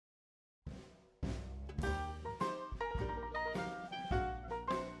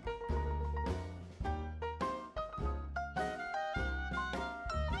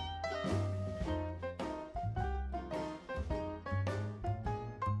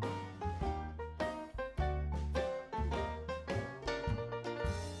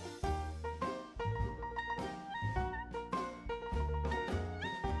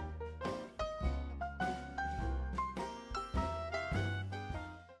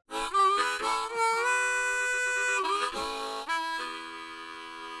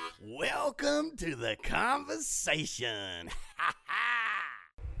Welcome to the conversation.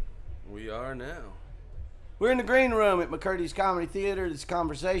 We are now. We're in the green room at McCurdy's Comedy Theater. This is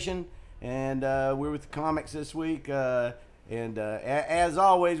Conversation, and we're with the comics this week. As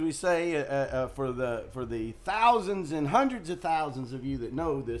always, we say for the thousands and hundreds of thousands of you that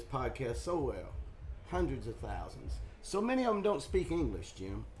know this podcast so well, hundreds of thousands. So many of them don't speak English,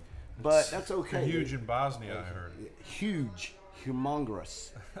 Jim, but that's okay. Huge in Bosnia, I heard. Huge,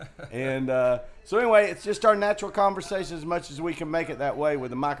 humongous. And so anyway, it's just our natural conversation as much as we can make it that way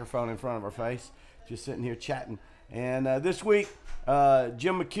with a microphone in front of our face, just sitting here chatting. And this week,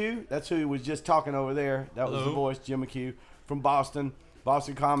 Jim McCue, that's who was just talking over there. That was the voice, Jim McCue, from Boston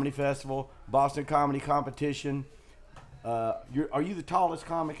Comedy Festival, Boston Comedy Competition. Are you the tallest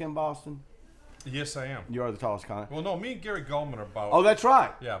comic in Boston? Yes, I am. You are the tallest comic. Well, no, me and Gary Goldman are about... Oh, that's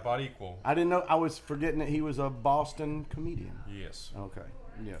right. Yeah, about equal. I didn't know. I was forgetting that he was a Boston comedian. Yes. Okay.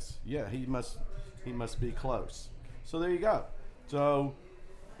 Yes. Yeah, he must be close. So there you go. So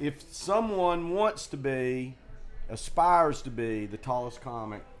if someone aspires to be the tallest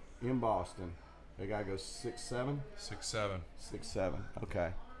comic in Boston, the guy goes 6'7"? 6'7". 6'7".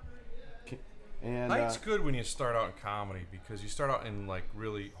 Okay. And it's good when you start out in comedy because you start out in like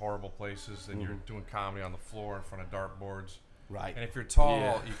really horrible places and you're doing comedy on the floor in front of dartboards. Right. And if you're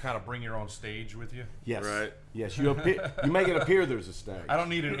tall, you kind of bring your own stage with you. Yes. Right. Yes. You make it appear there's a stage. I don't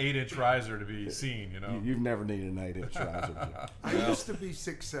need an 8-inch riser to be seen, you know. You've never needed an 8-inch riser. I used to be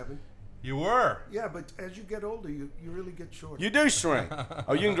 6'7". You were. Yeah, but as you get older, you really get shorter. You do shrink.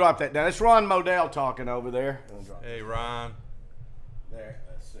 Oh, you can drop that down. It's Ron Modell talking over there. Hey, Ron. There.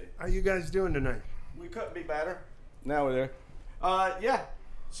 Let's see. How you guys doing tonight? We couldn't be better. Now we're there. Yeah.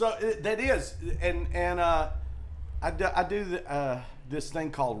 So that is, and I do this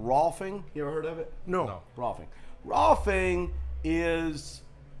thing called rolfing. You ever heard of it? No. Rolfing. Rolfing is,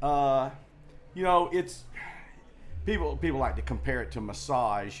 it's people like to compare it to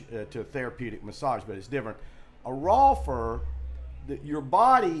massage, to therapeutic massage, but it's different. A rolfer, your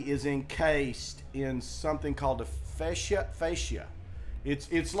body is encased in something called a fascia.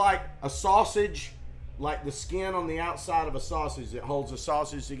 It's like a sausage. Like the skin on the outside of a sausage that holds the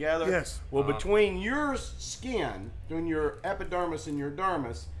sausage together. Yes. Well, between your skin, between your epidermis and your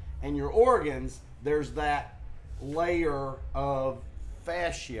dermis, and your organs, there's that layer of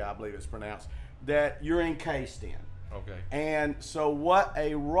fascia, I believe it's pronounced, that you're encased in. Okay. And so what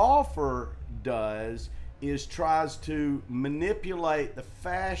a rolfer does is tries to manipulate the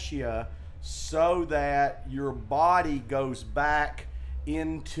fascia so that your body goes back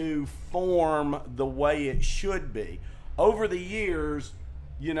into form the way it should be. Over the years,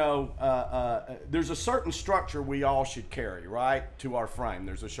 there's a certain structure we all should carry, right, to our frame.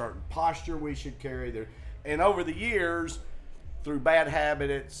 There's a certain posture we should carry there. And over the years, through bad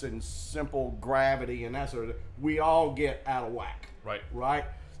habits and simple gravity and that sort of thing, we all get out of whack. Right?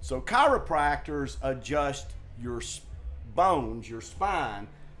 So chiropractors adjust your bones, your spine.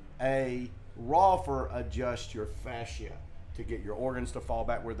 A rolfer adjusts your fascia to get your organs to fall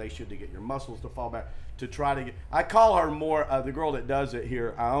back where they should, to get your muscles to fall back, to try to get... I call her more, the girl that does it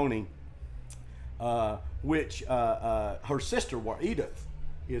here, Ione, which her sister, Edith,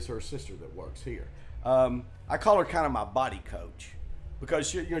 is her sister that works here. I call her kind of my body coach because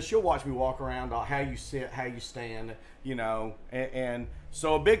she'll watch me walk around, how you sit, how you stand, and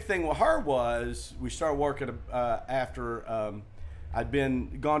so a big thing with her was we started working after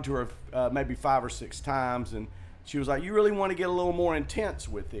I'd gone to her maybe 5 or 6 times, and she was like, you really want to get a little more intense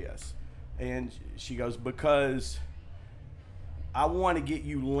with this? And she goes, because I want to get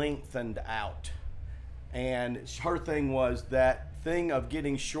you lengthened out. And her thing was that thing of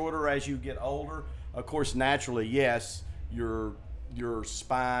getting shorter as you get older. Of course, naturally, yes, your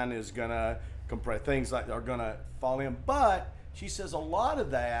spine is going to compress. Things like are going to fall in. But she says a lot of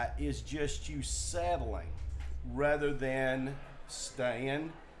that is just you settling rather than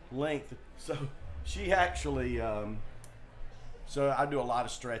staying length. So she actually, so I do a lot of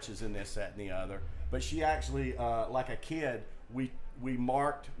stretches in this, that, and the other. But she actually, like a kid, we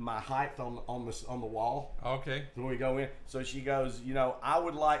marked my height on the wall. Okay. When we go in, so she goes, I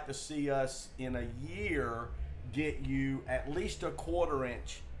would like to see us in a year get you at least a 1/4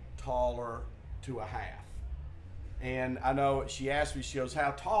 inch taller to a half. And I know she asked me, she goes,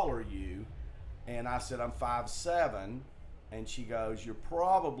 how tall are you? And I said, I'm 5'7". And she goes, you're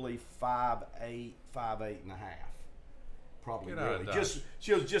probably 5'8", 5'8 and a half. Probably really.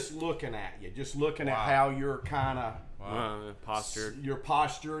 She was just looking at you, just looking at how you're kind of posture. Your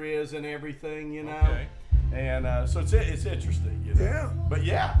posture is and everything, Okay. And so it's interesting, Yeah. But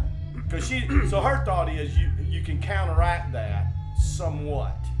because so her thought is you can counteract that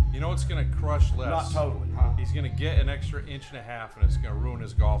somewhat. You know what's going to crush Les? Not totally, huh? He's going to get an extra 1.5 inches, and it's going to ruin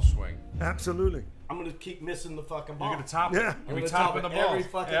his golf swing. Absolutely. I'm going to keep missing the fucking ball. You're going to top Yeah. it. You're going to be topping the ball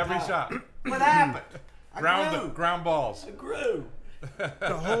every time. shot. What happened? I grew. Ground balls. I grew.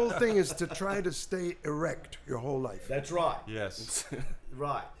 The whole thing is to try to stay erect your whole life. That's right. Yes.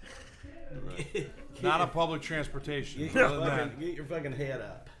 Right. Not on public transportation. Get your fucking head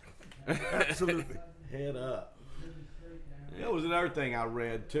up. Absolutely. Head up. That was another thing I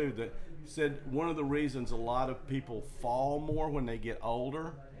read too that said one of the reasons a lot of people fall more when they get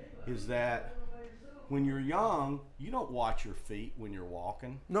older is that when you're young, you don't watch your feet when you're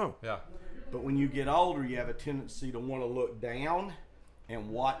walking. No. Yeah. But when you get older, you have a tendency to want to look down and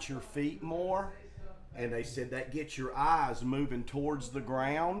watch your feet more. And they said that gets your eyes moving towards the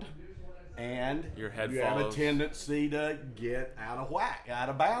ground, and Your head you have a follows. tendency to get out of whack, out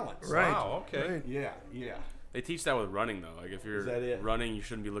of balance. Right. Wow, okay. Right. Yeah, yeah. They teach that with running though. Like if you're Is that it? running, you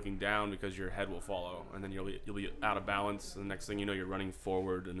shouldn't be looking down because your head will follow, and then you'll be out of balance. And the next thing you know, you're running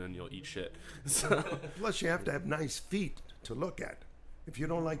forward, and then you'll eat shit. So, Plus, you have to have nice feet to look at. If you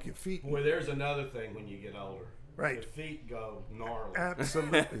don't like your feet, Well, there's another thing when you get older. Right. Your feet go gnarly.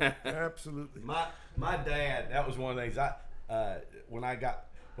 absolutely, absolutely. My dad, that was one of the things when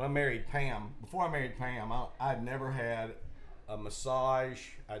I married Pam, before I married Pam, I'd never had a massage,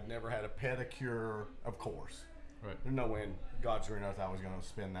 I'd never had a pedicure, of course. Right. There's no way in God's green earth I was going to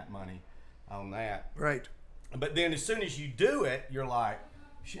spend that money on that. Right. But then as soon as you do it, you're like,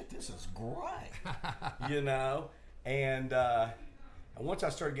 shit, this is great. You know? And once I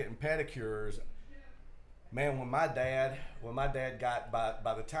started getting pedicures, man, when my dad got,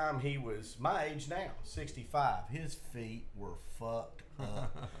 by the time he was my age now, 65, his feet were fucked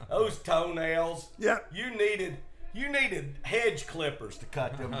up. Those toenails. Yeah. You needed hedge clippers to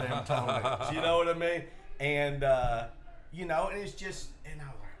cut them damn toenails. You know what I mean? And you know, and it's just, and I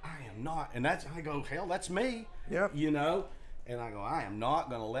was like, I am not, and I go, hell, that's me. Yep. You know, and I go, I am not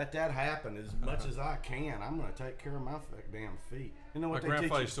going to let that happen as much as I can. I'm going to take care of my damn feet. You know My what they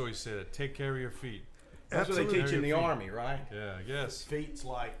grandfather teach used to always say that, take care of your feet. That's what they Absolutely. teach in the Your feet. Army, right? Yeah, I guess. Feet's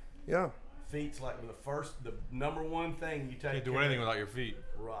like Yeah. the number one thing you take Can't do care anything of. without your feet.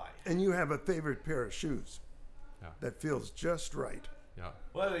 Right. And you have a favorite pair of shoes Yeah. that feels just right. Yeah.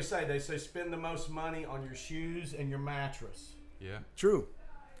 What do they say? They say spend the most money on your shoes and your mattress. Yeah. True.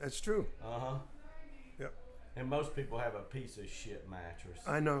 That's true. Uh-huh. Yep. And most people have a piece of shit mattress.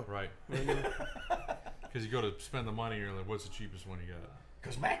 I know. Right. Because you go to spend the money, and you're like, what's the cheapest one you got?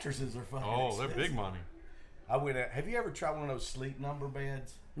 Because mattresses are fucking Oh, they're expensive. big money. Have you ever tried one of those sleep number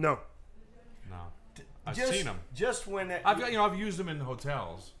beds? No. No. I've seen them. Just when it, I've used them in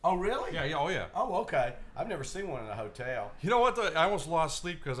hotels. Oh, really? Yeah, oh yeah. Oh, okay. I've never seen one in a hotel. You know what? I almost lost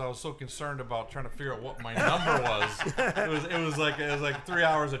sleep because I was so concerned about trying to figure out what my number was. It was like 3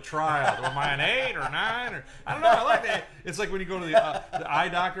 hours of trial. Am I an 8 or 9 or I don't know. I like that. It's like when you go to the eye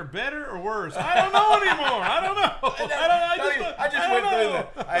doctor, better or worse? I don't know anymore. I don't know. I just went through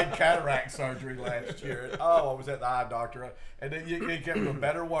that. I had cataract surgery last year. I was at the eye doctor, and then you kept going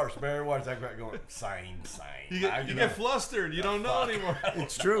better, worse, better, worse. I kept going same. You get flustered. You don't know anymore.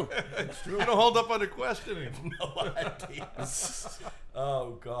 It's true. It's true. You don't hold up under questioning. No idea.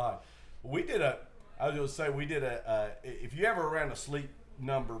 Oh God, we did a. I was going to say we did a. If you ever around a sleep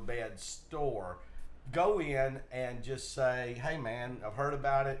number bed store, go in and just say, "Hey man, I've heard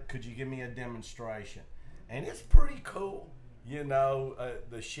about it. Could you give me a demonstration?" And it's pretty cool. You know,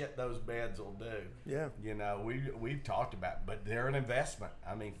 the shit those beds will do. Yeah. You know, we've talked about it, but they're an investment.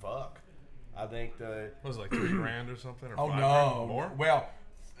 I mean, fuck. I think What was it, like $3,000 or something? Or Oh $5,000 no! more? Well,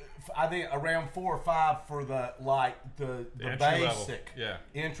 I think around 4 or 5 for the entry basic level. Yeah.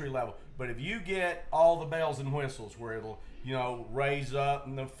 entry level. But if you get all the bells and whistles, where it'll raise up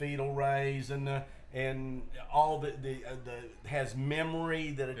and the feet will raise and all the has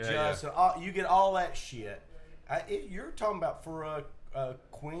memory that adjusts. yeah. And all, you get all that shit. You're talking about for a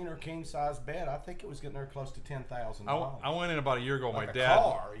queen or king size bed. I think it was getting there close to $10,000. I went in about a year ago with Like my a dad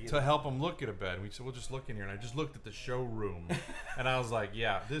car, you to know. help him look at a bed. We said, we'll just look in here. And I just looked at the showroom. And I was like,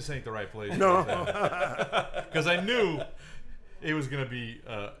 yeah, this ain't the right place. No. Because I knew it was going to be,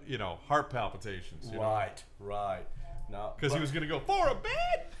 heart palpitations. You know? Right. No, Because he was going to go, for a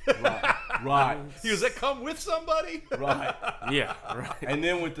bed? right. He was like, come with somebody? Right. yeah, right. And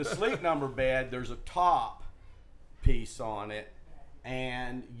then with the sleep number bed, there's a top piece on it,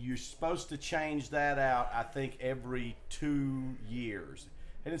 and you're supposed to change that out, I think, every 2 years,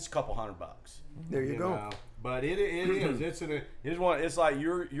 and it's a couple $100. There you go. know. But it is. It's like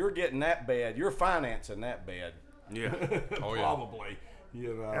you're getting that bed. You're financing that bed. Yeah. Oh, yeah. Probably.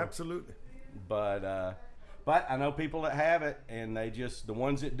 You know. Absolutely. But But I know people that have it, and the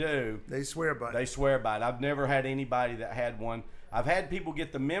ones that do, They swear by they it. swear by it. I've never had anybody that had one. I've had people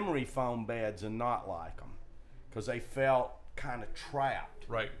get the memory foam beds and not like them because they felt kind of trapped.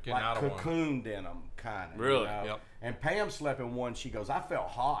 Right, getting like out of one. cocooned in them, kind of. Really? Yep. And Pam slept in one. She goes, I felt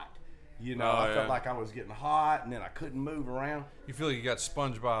hot. You know, Oh, I yeah. felt like I was getting hot, and then I couldn't move around. You feel like you got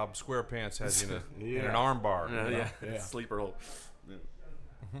SpongeBob SquarePants has you in Yeah. an arm bar. Yeah. Sleeper hole.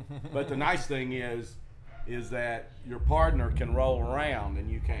 But the nice thing is that your partner can roll around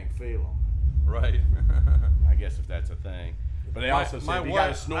and you can't feel them. Right. I guess if that's a thing. But they also said you got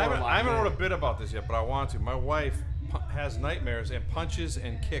to snore like I haven't me. wrote a bit about this yet, but I want to. My wife has nightmares and punches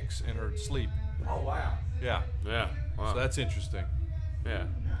and kicks in her sleep. Oh wow. Yeah. Yeah. Wow. So that's interesting. yeah.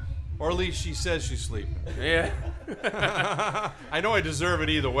 Or at least she says she's sleeping. Yeah. I know I deserve it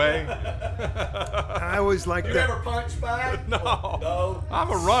either way. I always like You that. ever punch back? No. No. I'm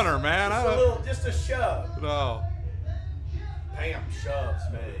a runner, man. I don't. Just a shove. No. Pam shoves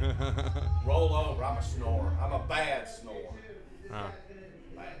me. Roll over. I'm a snorer. I'm a bad snorer.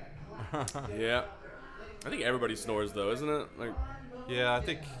 Yeah. I think everybody snores though, isn't it? Like Yeah, I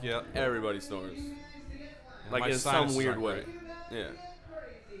think, yeah. everybody snores. Like my in some sinuses weird aren't way. great. Yeah.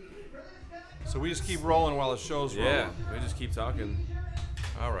 So we just keep rolling while the show's rolling. Yeah. We just keep talking.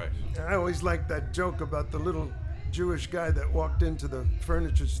 All right. I always like that joke about the little Jewish guy that walked into the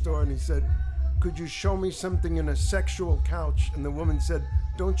furniture store and he said, "Could you show me something in a sexual couch?" And the woman said,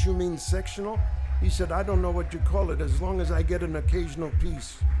 "Don't you mean sectional?" He said, "I don't know what you call it, as long as I get an occasional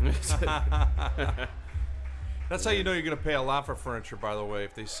piece." That's how you know you're going to pay a lot for furniture, by the way.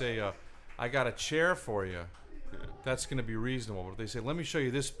 If they say, I got a chair for you, that's going to be reasonable. But if they say, let me show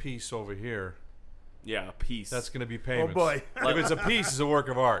you this piece over here, Yeah, a piece. that's going to be payments. Oh boy. If it's a piece, it's a work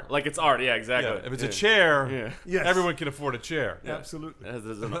of art. like it's art. Yeah, exactly. Yeah, if it's yeah. a chair, Yeah. Yes. everyone can afford a chair. Absolutely.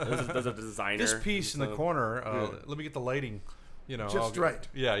 There's a designer. This piece in the so- corner, let me get the lighting. You know, Just right.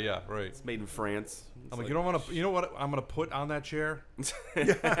 Yeah, right. It's made in France. I'm like, you don't want to. You know what? I'm gonna put on that chair.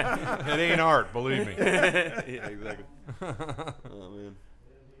 It ain't art, believe me. yeah, exactly. Oh man.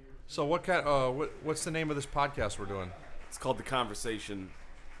 So what kind? What's the name of this podcast we're doing? It's called The Conversation.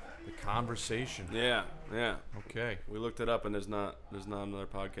 The Conversation. Yeah, yeah. Okay. We looked it up, and there's not another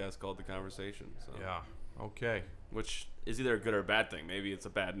podcast called The Conversation. So. Yeah. Okay. Which is either a good or a bad thing. Maybe it's a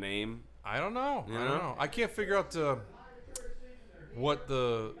bad name. I don't know. You I don't know? know. I can't figure out what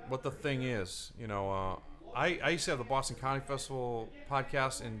the thing is. You know, I used to have the Boston Comedy Festival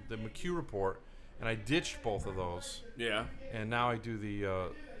podcast and the McCue Report, and I ditched both of those, Yeah. and now I do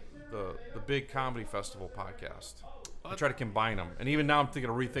the big comedy festival podcast. I try to combine them, and even now I'm thinking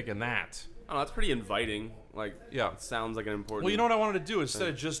of rethinking that. Oh, that's pretty inviting. Like, Yeah. it sounds like an important. Well, you know what I wanted to do? Instead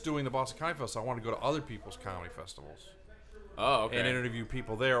of just doing the Boston Comedy Festival, I wanted to go to other people's comedy festivals Oh, okay. and interview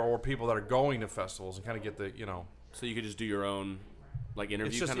people there or people that are going to festivals and kind of get the, you know. So you could just do your own, like, interview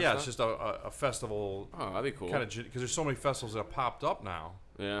It's just, kind of yeah, stuff? it's just a festival Oh, that'd be cool. kind of, because there's so many festivals that have popped up now.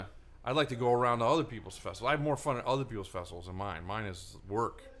 Yeah. I'd like to go around to other people's festivals. I have more fun at other people's festivals than mine. Mine is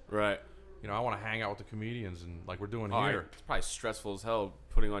work. Right. You know, I want to hang out with the comedians and like we're doing Oh, here. it's probably stressful as hell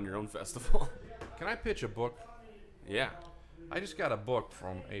putting on your own festival. Can I pitch a book? Yeah. I just got a book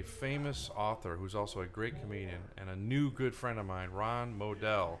from a famous author who's also a great comedian and a new good friend of mine, Ron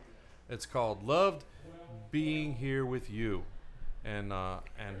Modell. It's called Loved Being Here With You. And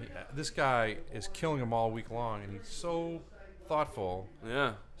this guy is killing them all week long, and he's so thoughtful.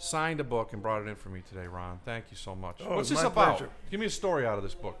 Yeah. Signed a book and brought it in for me today, Ron. Thank you so much. Oh, What's it's this my about? pleasure. Give me a story out of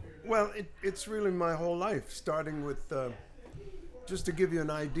this book. Well, it's really my whole life, starting with, just to give you an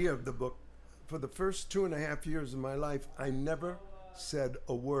idea of the book, for the first 2.5 years of my life, I never said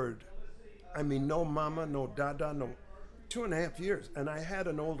a word. I mean, no mama, no dada, no. 2.5 years. And I had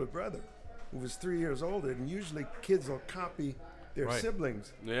an older brother who was 3 years older, and usually kids will copy their Right.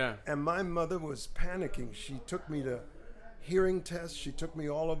 siblings. Yeah. And my mother was panicking. She took me to hearing tests. She took me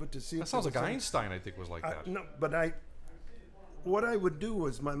all over to see. That sounds like Einstein, I think, was like that. No, but what I would do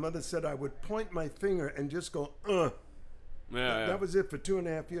was, my mother said I would point my finger and just go, Yeah. yeah. That was it for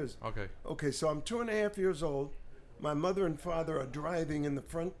 2.5 years. Okay. Okay, so I'm 2.5 years old. My mother and father are driving in the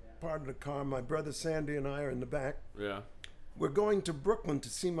front part of the car. My brother Sandy and I are in the back. Yeah. We're going to Brooklyn to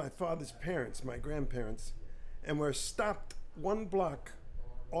see my father's parents, my grandparents, and we're stopped 1 block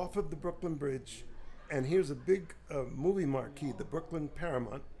off of the Brooklyn Bridge, and here's a big movie marquee, the Brooklyn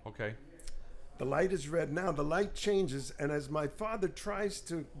Paramount. Okay. The light is red now. The light changes, and as my father tries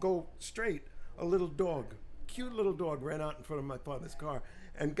to go straight, a little dog, cute little dog, ran out in front of my father's car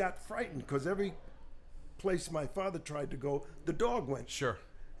and got frightened because every place my father tried to go, the dog went. Sure.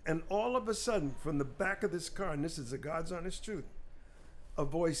 And all of a sudden, from the back of this car, and this is the God's honest truth, a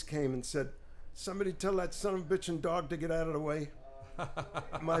voice came and said, somebody tell that son of a bitch and dog to get out of the way.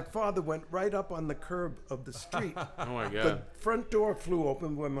 My father went right up on the curb of the street. Oh my The God. front door flew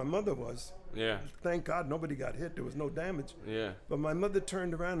open where my mother was. Yeah. Thank God nobody got hit. There was no damage. Yeah. But my mother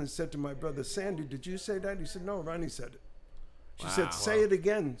turned around and said to my brother, Sandy, did you say that? He said, no, Ronnie said it. She said, say it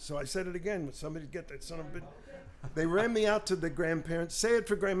again. So I said it again. Would somebody get that son of a bitch? They ran me out to the grandparents. Say it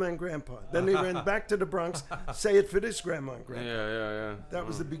for grandma and grandpa. Then they ran back to the Bronx. Say it for this grandma and grandpa. Yeah. That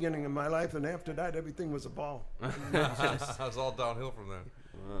was the beginning of my life. And after that, everything was a ball. It was all downhill from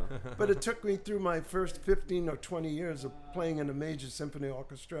then. But it took me through my first 15 or 20 years of playing in a major symphony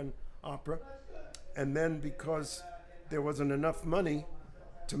orchestra and opera. And then because there wasn't enough money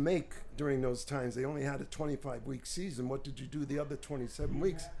to make during those times, they only had a 25-week season. What did you do the other 27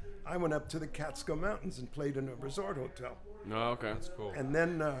 weeks? I went up to the Catskill Mountains and played in a resort hotel. No, okay. That's cool. And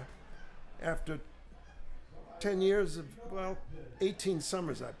then after 10 years of, 18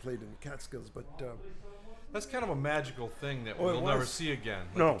 summers I played in the Catskills. But That's kind of a magical thing that Oh, it we'll never was. see again.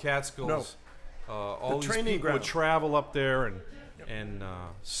 Like No, the Catskills. All these training people would ground. travel up there and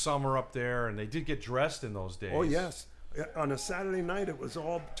summer up there, and they did get dressed in those days. oh, yes. On a Saturday night, it was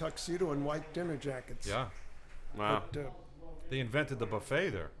all tuxedo and white dinner jackets. Yeah. Wow. But, They invented the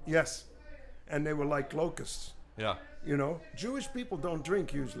buffet there. yes. And they were like locusts. Yeah. You know, Jewish people don't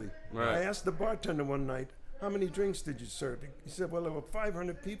drink usually. Right. I asked the bartender one night, how many drinks did you serve? He said, well, there were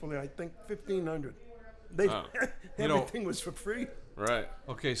 500 people there, I think 1,500. They, You know- everything was for free. Right.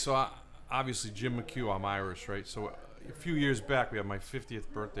 Okay, so obviously Jim McCue, I'm Irish, right? So a few years back, we had my 50th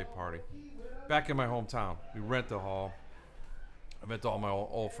birthday party. Back in my hometown. We rent the hall. I met all my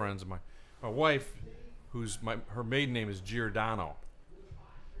old friends. And my wife, her maiden name is Giordano.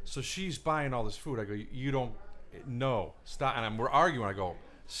 So she's buying all this food. I go, you don't know. Stop. And we're arguing. I go,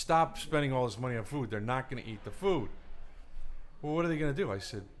 stop spending all this money on food. They're not going to eat the food. Well, what are they going to do? I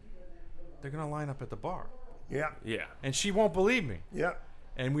said, they're going to line up at the bar. Yeah. Yeah. And she won't believe me. Yeah.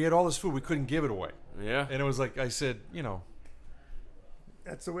 And we had all this food. We couldn't give it away. Yeah. And it was like, I said,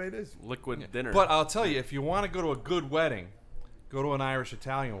 That's the way it is. Liquid dinner. But I'll tell you, if you want to go to a good wedding, go to an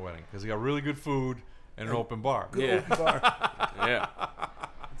Irish-Italian wedding because they got really good food and an open bar. yeah. Open bar. Yeah.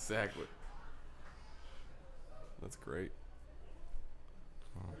 Exactly. That's great.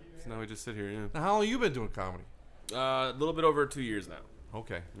 So now we just sit here. Yeah. Now, how long have you been doing comedy? A little bit over 2 years now.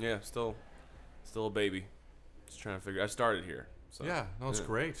 Okay. Yeah. Still a baby. Just trying to figure. I started here. So, Yeah, no, it's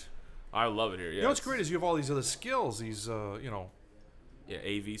great. I love it here. Yeah. You know what's great is you have all these other skills, these, Yeah.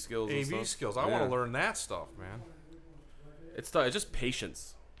 AV skills. and AV stuff. skills. I want to learn that stuff, man. It's just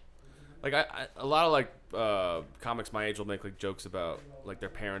patience. Like a lot of like comics my age will make like jokes about like their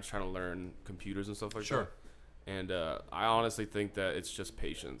parents trying to learn computers and stuff like Sure. that. And I honestly think that it's just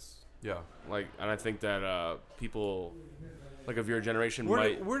patience. Yeah. Like, and I think that people like of your generation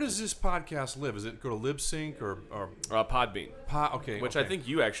Where does this podcast live? Is it go to LibSync or Podbean, okay? which okay. I think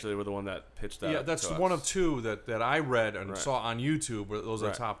you actually were the one that pitched that. Yeah, that's to one us. of two that I read and Right. saw on YouTube. Where those are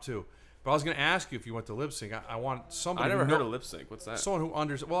Right. the top two. But I was going to ask you if you went to LibSync. I want somebody. I never who heard know- of lip sync. What's that? Someone who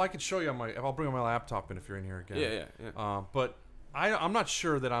understands. Well, I could show you on my. I'll bring my laptop in if you're in here again. Yeah. But I'm not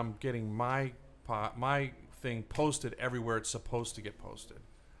sure that I'm getting my thing posted everywhere it's supposed to get posted.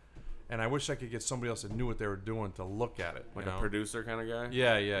 And I wish I could get somebody else that knew what they were doing to look at it. Like you a know? producer kind of guy.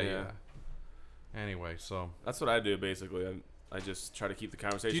 Yeah. Anyway, so That's what I do basically. I just try to keep the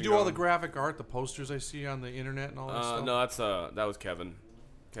conversation. do you do all the going. graphic art, the posters I see on the internet and all that stuff? No, that was Kevin.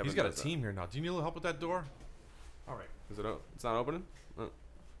 Kevin He's got a does that. team here now. Do you need a little help with that door? All right. Is it? It's not opening. What's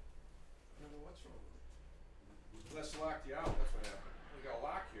wrong with it? Let's lock you out. That's what happened. We got a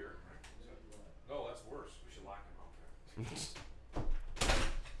lock here. No, that's worse. We should lock him out.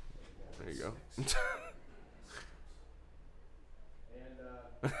 There you go.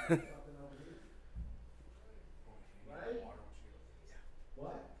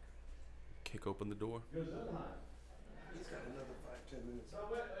 Kick open the door. He's got another 5-10 minutes.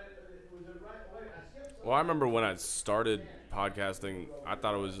 Well, I remember when I started podcasting, I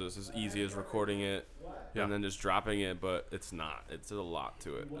thought it was just as easy as recording it Yeah. and then just dropping it, but it's not. It's a lot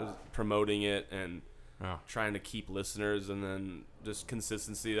to it. It's promoting it and Yeah. trying to keep listeners, and then just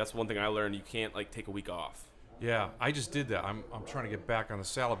consistency. That's one thing I learned. You can't like take a week off. Yeah, I just did that. I'm trying to get back on the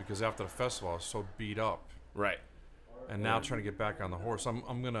saddle because after the festival I was so beat up. Right. And now trying to get back on the horse.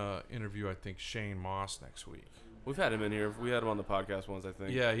 I'm gonna interview I think Shane Moss next week. We've had him in here. We had him on the podcast once, I think.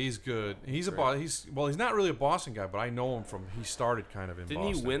 Yeah, he's good. He's a Great. he's not really a Boston guy, but I know him from he started kind of in Didn't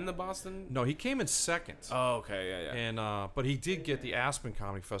Boston. he win the Boston? No, he came in second. Oh, okay. Yeah. And but he did get the Aspen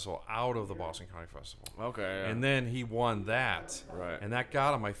Comedy Festival out of the Boston Comedy Festival. Okay. Yeah. And then he won that. Right. And that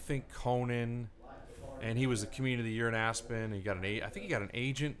got him, I think, Conan and he was the Comedian of the Year in Aspen. He got I think he got an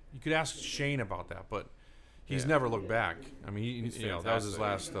agent. You could ask Shane about that, but he's never looked back. I mean, that was his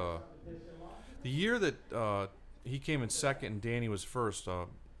last. The year that he came in second and Danny was first,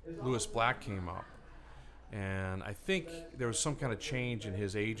 Lewis Black came up, and I think there was some kind of change in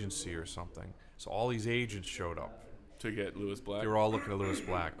his agency or something. So all these agents showed up to get Lewis Black. They were all looking at Lewis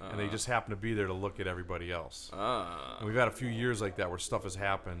Black, and they just happened to be there to look at everybody else. And we've had a few years like that where stuff has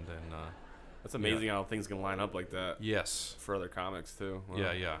happened, and that's amazing how things can line up like that. Yes, for other comics too.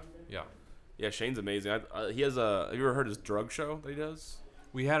 Wow. Yeah. Shane's amazing. He has a. Have you ever heard his drug show that he does?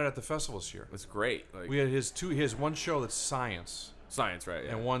 We had it at the festival this year. It's great. Like, we had He has one show that's science, right?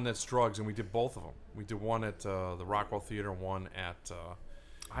 Yeah. And one that's drugs, and we did both of them. We did one at the Rockwell Theater, one at.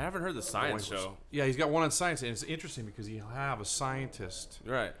 I haven't heard the science show. Yeah, he's got one on science, and it's interesting because he'll have a scientist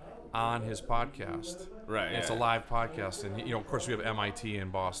on his podcast. Right. And it's a live podcast, and of course we have MIT in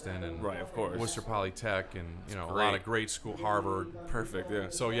Boston, and of course Worcester Polytech, and a lot of great school, Harvard. Perfect. Yeah.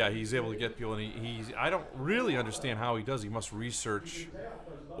 So he's able to get people, and he's I don't really understand how he does. He must research.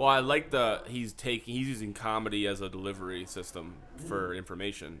 Well, I like he's using comedy as a delivery system for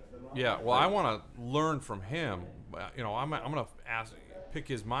information. Yeah. Well, I want to learn from him. I'm gonna pick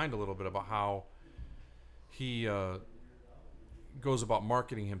his mind a little bit about how he goes about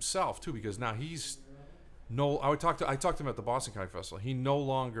marketing himself too, because now I talked to him at the Boston Comedy Festival. He no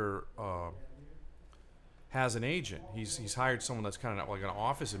longer has an agent. He's hired someone that's kind of like an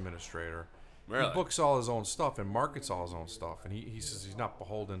office administrator. Really? He books all his own stuff and markets all his own stuff, and he says he's not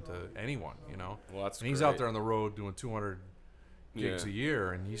beholden to anyone. Well, that's and he's out there on the road doing 200 gigs a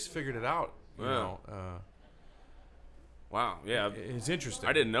year, and he's figured it out. Wow, yeah. It's interesting.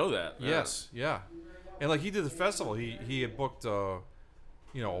 I didn't know that. Yes, yeah. And like he did the festival, he had booked a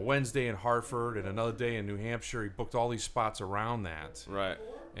Wednesday in Hartford and another day in New Hampshire. He booked all these spots around that. Right.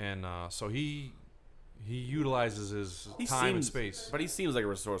 And so he utilizes his time and space. But he seems like a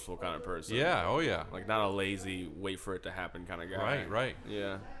resourceful kind of person. Yeah, oh yeah. Like not a lazy, wait for it to happen kind of guy. Right.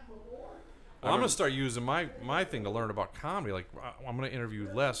 Yeah. Well, I'm going to start using my thing to learn about comedy. Like I'm going to interview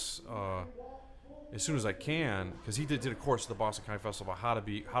Les as soon as I can, because he did a course at the Boston Comedy Festival about how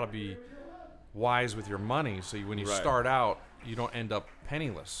to be wise with your money, so when you start out, you don't end up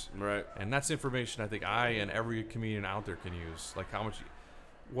penniless. Right. And that's information I think I and every comedian out there can use. Like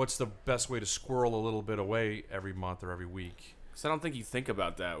what's the best way to squirrel a little bit away every month or every week? Because I don't think you think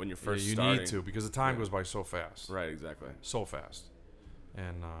about that when you're first you starting. need to, because the time goes by so fast. Right, exactly. So fast.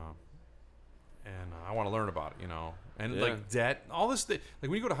 And I want to learn about it, And like debt, all this thing.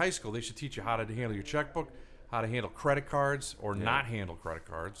 Like when you go to high school, they should teach you how to handle your checkbook, how to handle credit cards or not handle credit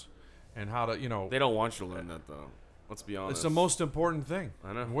cards, and how to, They don't want you to learn that though. Let's be honest. It's the most important thing.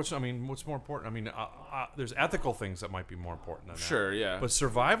 I know. What's more important? I mean, there's ethical things that might be more important than that. Sure, yeah. But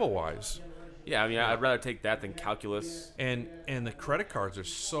survival-wise. Yeah, I mean, I'd rather take that than calculus. And the credit cards are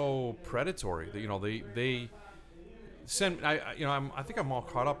so predatory that they send. I think I'm all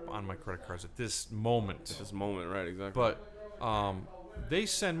caught up on my credit cards at this moment. Right? Exactly. But they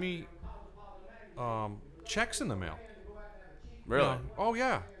send me checks in the mail. Really? Oh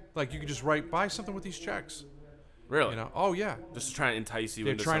yeah. Like you could just buy something with these checks. Really? Oh yeah. Just to try and entice you.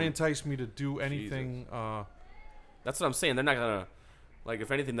 They're trying to entice me to do anything. That's what I'm saying. They're not gonna, like,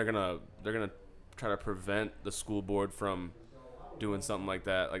 if anything, they're gonna try to prevent the school board from doing something like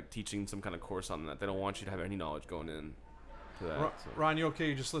that, like teaching some kind of course on that. They don't want you to have any knowledge going in to that. Ron, you okay?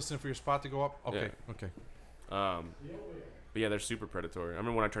 You just listening for your spot to go up? Okay. Yeah. Okay. But yeah, they're super predatory. I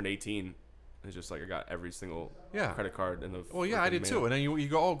remember when I turned 18. It's just like I got every single credit card in the. Well, yeah, I did too. And then you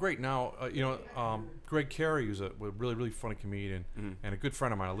go, oh great, now Greg Carey, who's a really really funny comedian and a good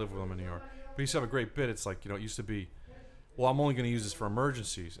friend of mine. I live with him in New York. But he used to have a great bit. It's like it used to be, well, I'm only going to use this for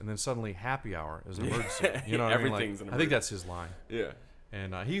emergencies, and then suddenly happy hour is an emergency. You know what I mean? Like, an emergency. I think that's his line. Yeah.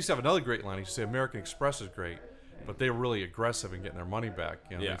 And he used to have another great line. He used to say American Express is great, but they were really aggressive in getting their money back.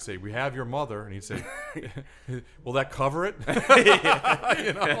 They'd say, we have your mother, and he'd say, will that cover it?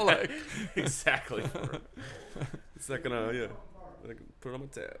 Exactly. It's not gonna, put it on my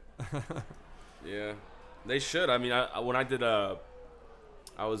tab. Yeah, they should. I mean, when I did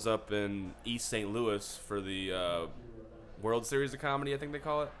I was up in East St. Louis for the World Series of Comedy, I think they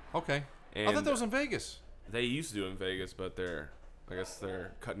call it. Okay. And I thought that was in Vegas. They used to do it in Vegas, but I guess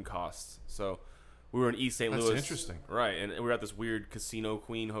they're cutting costs. So we were in East St. Louis. That's interesting. Right, and we were at this weird Casino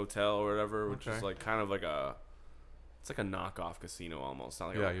Queen hotel or whatever, which is like kind of like it's like a knockoff casino almost.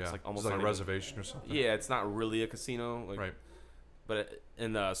 Not like it's like almost like a reservation or something. Yeah, it's not really a casino. Like, right. But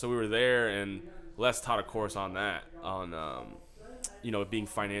so we were there, and Les taught a course on that, on being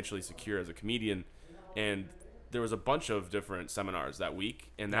financially secure as a comedian, and there was a bunch of different seminars that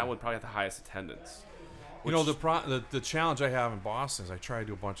week, and that one probably had the highest attendance. You know, the challenge I have in Boston is I try to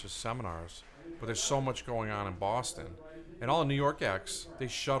do a bunch of seminars, but there's so much going on in Boston. And all the New York acts, they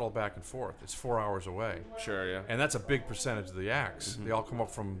shuttle back and forth. It's 4 hours away. Sure, yeah. And that's a big percentage of the acts. They all come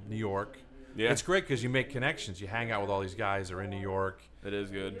up from New York. Yeah. It's great because you make connections. You hang out with all these guys that are in New York. It is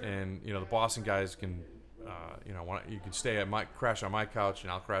good. And, you know, the Boston guys can, you can stay crash on my couch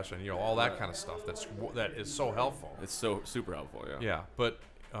and I'll crash on, all that kind of stuff. That is so helpful. It's so super helpful, yeah. Yeah, but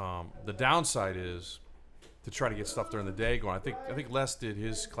the downside is to try to get stuff during the day going. I think Les did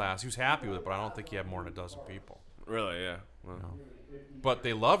his class. He was happy with it, but I don't think he had more than a dozen people. Really, yeah. Well, But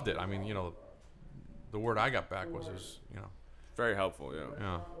they loved it. I mean, the word I got back was, very helpful, yeah.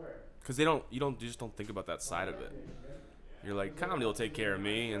 yeah. Because you just don't think about that side of it. You're like, comedy will take care of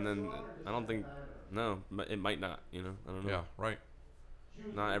me, and then I don't think, no, it might not, I don't know. Yeah, right.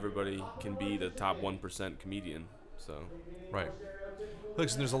 Not everybody can be the top 1% comedian, so. Right.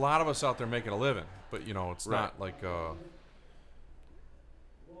 Listen, there's a lot of us out there making a living, but, it's Right. not like,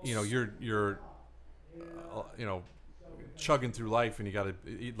 you're chugging through life and you got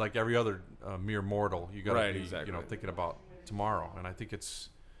to, like every other mere mortal, you got to Right, be, exactly. thinking about tomorrow. And I think it's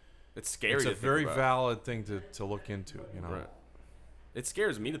scary It's to a think very about. valid thing to look into, Right. It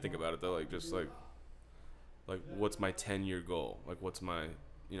scares me to think about it, though, like, just like what's my 10-year goal? Like, what's my,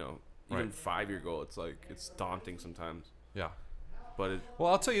 even Right. 5-year goal? It's like, it's daunting sometimes. Yeah. But Well,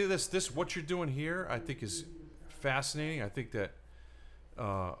 I'll tell you this what you're doing here, I think is fascinating. I think that,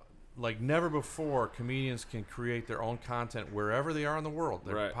 like never before, comedians can create their own content wherever they are in the world.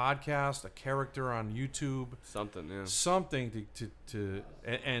 Their Right. podcast, a character on YouTube, something, yeah. something to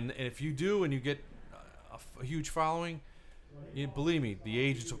and if you do and you get a huge following, believe me, the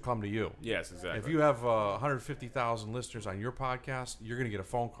agents will come to you. Yes, exactly. If you have 150,000 listeners on your podcast, you're going to get a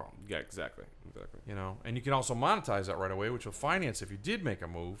phone call. Yeah, exactly. And you can also monetize that right away, which will finance if you did make a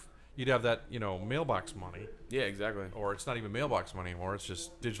move. You'd have that, mailbox money. Yeah, exactly. Or it's not even mailbox money anymore. It's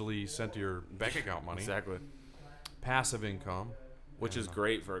just digitally sent to your bank account money. Exactly. Passive income. Which is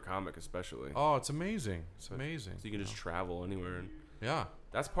great for a comic, especially. Oh, it's amazing. It's amazing. So you can just travel anywhere. And Yeah.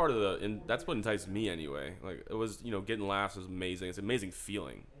 that's part of that's what enticed me anyway. Like, it was, getting laughs was amazing. It's an amazing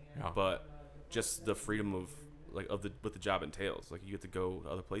feeling. Yeah. But just the freedom of what the job entails. Like, you get to go to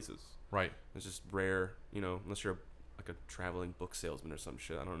other places. Right. It's just rare, unless you're like a traveling book salesman or some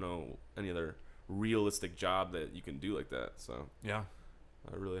shit. I don't know any other realistic job that you can do like that. So Yeah.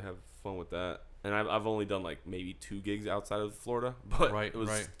 I really have fun with that. And I've only done like maybe 2 gigs outside of Florida, but Right, it was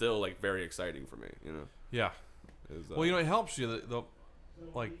right. still like very exciting for me. Yeah. It was, Well, it helps you.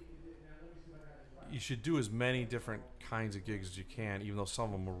 Like, you should do as many different kinds of gigs as you can, even though some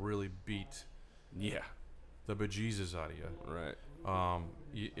of them will really beat yeah, the bejesus out of you. right.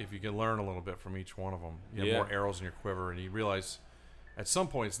 If you can learn a little bit from each one of them, you have Yeah. more arrows in your quiver, and you realize at some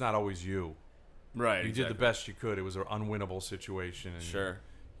point it's not always you. Right. You did the best you could. It was an unwinnable situation, and Sure.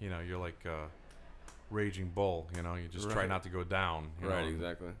 you're like a raging bull. You just try Right. not to go down. Right.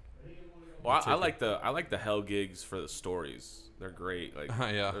 Exactly. Well, I like the hell gigs for the stories. They're great. Like,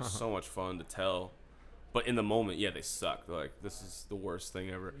 Yeah. they're so much fun to tell. But in the moment, yeah, they suck. They're like, this is the worst thing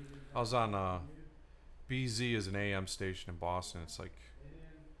ever. I was on BZ is an AM station in Boston. It's like,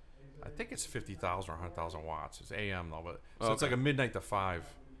 I think it's 50,000 or 100,000 watts. It's AM though, but so it's Okay. like a midnight to 5.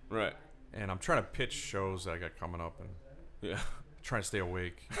 Right. And I'm trying to pitch shows that I got coming up and Yeah. trying to stay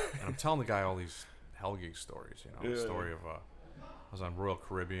awake. And I'm telling the guy all these hell gig stories. The Yeah. story of I was on Royal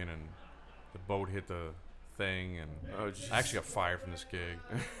Caribbean and the boat hit the thing, and Oh, jeez. I actually got fired from this gig.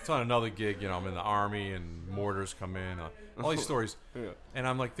 It's on another gig. I'm in the army and mortars come in. All these stories. Yeah. And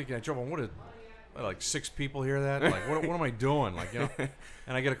I'm like thinking, Joe, what did like 6 people hear that? Like, what am I doing? Like,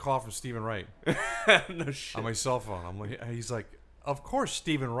 And I get a call from Stephen Wright No shit. on my cell phone. I'm like, he's like, of course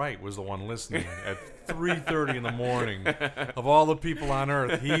Stephen Wright was the one listening at 3:30 in the morning. Of all the people on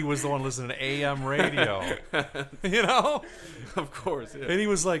earth, he was the one listening to AM radio. Of course. Yeah. And he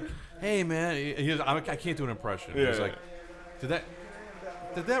was like, "Hey, man," I can't do an impression. He was Yeah. like,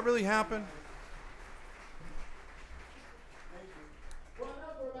 "Did that really happen?" Well, I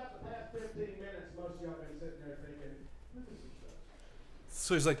know for about the past 15 minutes, most of y'all been sitting there thinking,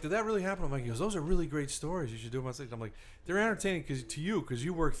 So he's like, "Did that really happen?" I'm like, he goes, "Those are really great stories. You should do them on stage." I'm like, "They're entertaining because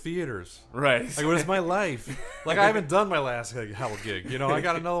you work theaters." Right. Like, what is my life? Like, I haven't done my last hell gig. I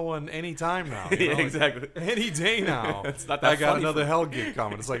got another one any time now. Yeah, Like, exactly. any day now. It's not that I got funny another for- hell gig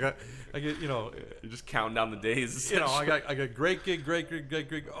coming. It's like I get You're just counting down the days. I got great gig.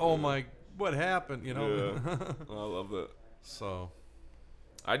 Oh my, what happened? Yeah. Oh, I love that. So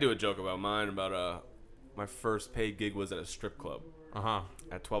I do a joke about mine. About my first paid gig was at a strip club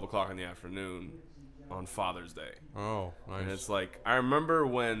at 12 o'clock in the afternoon on Father's Day. Oh, nice. And it's like, I remember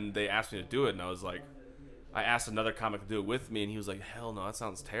when they asked me to do it, and I was like, I asked another comic to do it with me, and he was like, "Hell no, that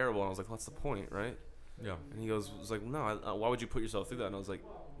sounds terrible." And I was like, "What's the point, right?" Yeah. And he was like, "No, why would you put yourself through that?" And I was like,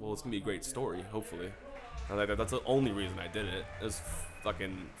 "Well, it's gonna be a great story, hopefully." And like that's the only reason I did it. It was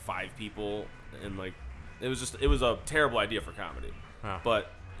fucking 5 people, and like it was a terrible idea for comedy. Huh.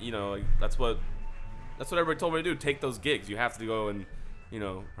 But you know, like, that's what everybody told me to do. Take those gigs. You have to go and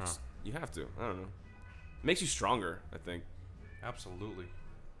you have to. I don't know. It makes you stronger, I think. Absolutely.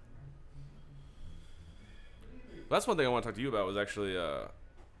 That's one thing I want to talk to you about was actually I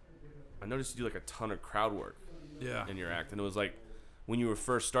noticed you do like a ton of crowd work in your act, and it was like when you were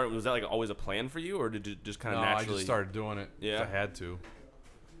first starting, was that like always a plan for you, or did you just kind of naturally? I just started doing it because I had to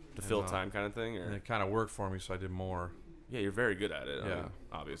fill time kind of thing, or? And it kind of worked for me, so I did more. Yeah, you're very good at it. Yeah, I mean,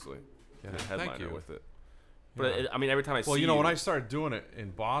 obviously. Yeah, you're a headliner thank you. with it. But I mean, every time I see when I started doing it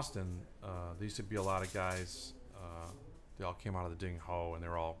in Boston, there used to be a lot of guys. They all came out of the Ding Ho, and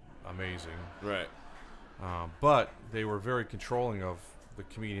they're all amazing. Right. But they were very controlling of the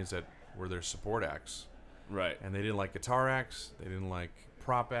comedians that were their support acts. Right. And they didn't like guitar acts, they didn't like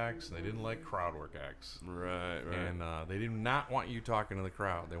prop acts, and they didn't like crowd work acts. Right. And they did not want you talking to the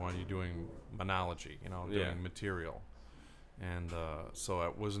crowd. They wanted you doing monology, doing material. And so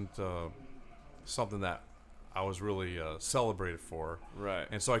it wasn't something that I was really celebrated for. Right.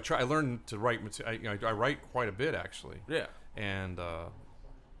 And so I learned to write material. I write quite a bit, actually. Yeah. And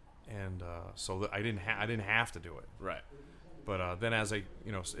so that I didn't have to do it. Right. But then as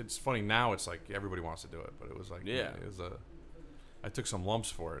it's funny now. It's like everybody wants to do it, but it was like I took some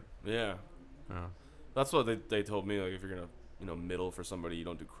lumps for it. Yeah. That's what they told me. Like if you're gonna middle for somebody, you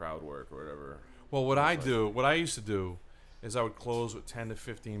don't do crowd work or whatever. Well, what I used to do is I would close with 10 to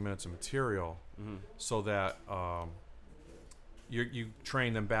 15 minutes of material, so that you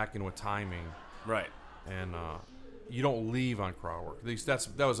train them back in with timing. Right. And you don't leave on crowd work. At least that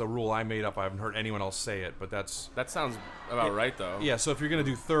was a rule I made up. I haven't heard anyone else say it, but that sounds about right though. Yeah. So if you're gonna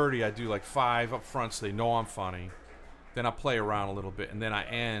do 30, I do like 5 up front, so they know I'm funny. Then I play around a little bit, and then I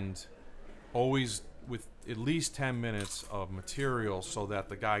end always with at least 10 minutes of material, so that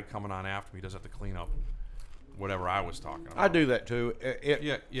the guy coming on after me doesn't have to clean up whatever I was talking about. I do that too.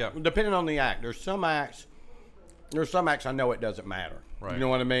 Yeah. Depending on the act, there's some acts I know it doesn't matter. Right. You know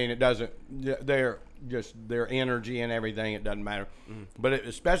what I mean? It doesn't. They're just their energy and everything. It doesn't matter. But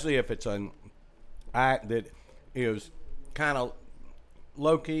especially if it's an act that is kind of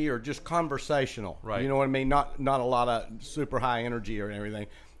low key or just conversational. Right. You know what I mean? Not a lot of super high energy or everything.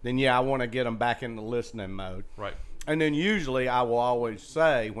 Then I want to get them back in the listening mode. Right. And then usually I will always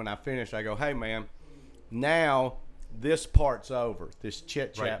say when I finish, I go, "Hey man, now this part's over. This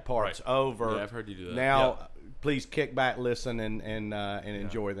chit chat part's over. Yeah, I've heard you do that. Now, please kick back, listen, and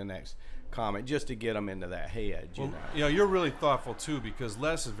enjoy the next comment, just to get them into that head." You're really thoughtful too, because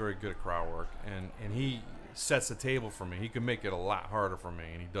Les is very good at crowd work, and he sets the table for me. He can make it a lot harder for me,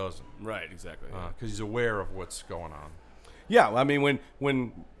 and he doesn't. Right. Exactly. Because he's aware of what's going on. Yeah, I mean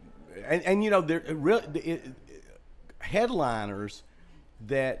when there really headliners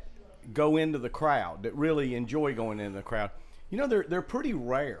that go into the crowd, that really enjoy going into the crowd, they're pretty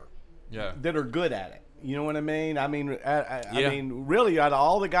rare. Yeah. That are good at it. You know what I mean? I mean, I mean, really, out of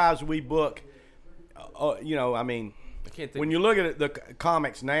all the guys we book, I mean, I can't think. When you look at the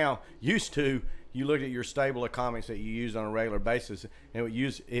comics now, you look at your stable of comics that you use on a regular basis, and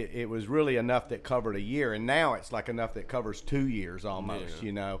it was really enough that covered a year, and now it's like enough that covers 2 years almost.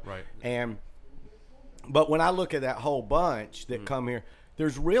 Right. But when I look at that whole bunch that come here,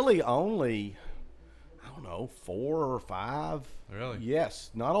 there's really only, I don't know, 4 or 5. Really?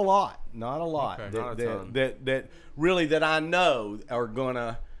 Yes, not a lot. Okay. Not a ton. That really that I know are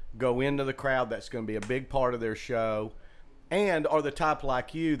gonna go into the crowd. That's gonna be a big part of their show, and are the type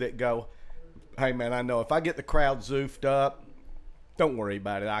like you that go, "Hey man, I know if I get the crowd zoofed up, don't worry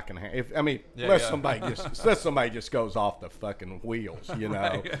about it. I can. Unless somebody just goes off the fucking wheels,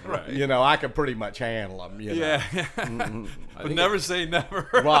 Right. I can pretty much handle them. Yeah. But never say never.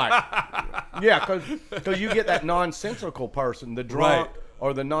 Right. Yeah, because you get that nonsensical person, the drunk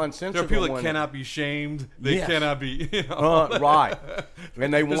or the nonsensical. There are people that one cannot be shamed. They cannot be. Right.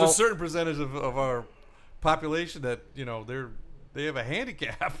 And there's a certain percentage of our population that they have a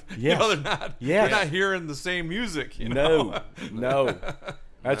handicap. Yes. They're not hearing the same music. No.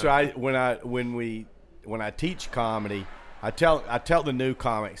 That's right. When I teach comedy, I tell the new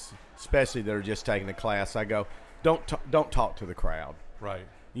comics, especially that are just taking the class, I go, don't talk to the crowd. Right.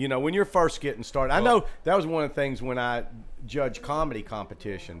 When you're first getting started. I know that was one of the things when I judge comedy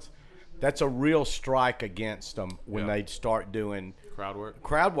competitions. That's a real strike against them when they start doing crowd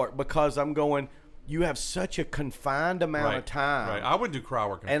work. Because I'm going, you have such a confined amount of time. Right. I would do crowd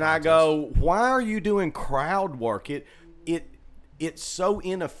work. And I go, why are you doing crowd work? It's so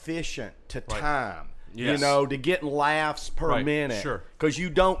inefficient to time. Yes. You know, to get laughs per minute. Sure. Because you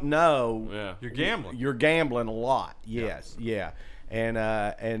don't know. Yeah. You're gambling. You're gambling a lot. Yes. Yeah.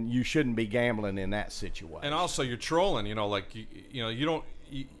 And you shouldn't be gambling in that situation. And also, you're trolling. You know, like you don't.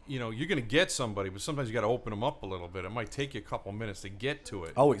 You know, you're going to get somebody, but sometimes you got to open them up a little bit. It might take you a couple minutes to get to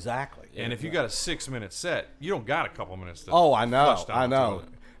it. Oh, exactly. And if you got a 6-minute set, you don't got a couple minutes to. Oh, I know. flush down I know. the toilet.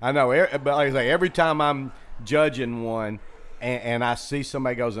 I know. But like I say, every time I'm judging one and I see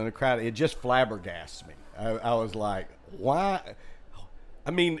somebody goes in the crowd, it just flabbergasts me. I was like, why?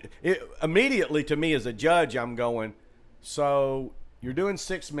 I mean, immediately to me as a judge, I'm going, so you're doing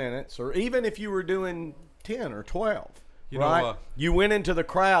 6 minutes, or even if you were doing 10 or 12. You right? know, You went into the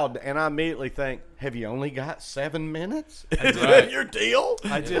crowd, and I immediately think, have you only got 7 minutes? Is Right. that your deal?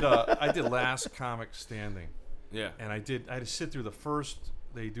 I did Last Comic Standing. Yeah. And I had to sit through the first.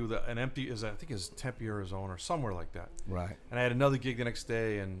 They do an empty. I think it's Tempe, Arizona, or somewhere like that. Right. And I had another gig the next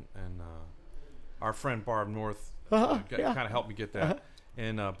day, and our friend Barb North Yeah. kind of helped me get that.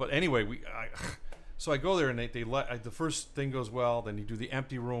 And but anyway, so I go there, and the first thing goes well. Then you do the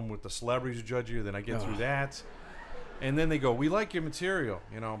empty room with the celebrities who judge you. Then I get through that, and then they go, "We like your material,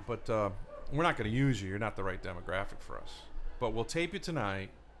 you know, but we're not going to use you. You're not the right demographic for us. But we'll tape you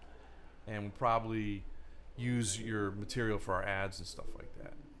tonight, and we'll probably use your material for our ads and stuff like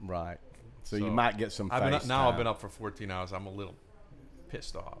that." Right. So you might get some face I've time. been up for 14 hours. I'm a little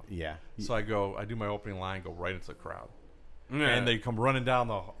pissed off. Yeah. So I do my opening line, go right into the crowd. Yeah. And they come running down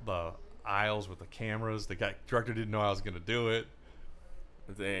the aisles with the cameras. The director didn't know I was going to do it.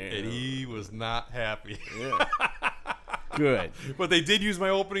 Damn. And he was not happy. Yeah. Good. But they did use my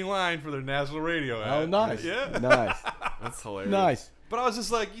opening line for their national radio ad. Oh, nice. Yeah. Nice. That's hilarious. Nice. But I was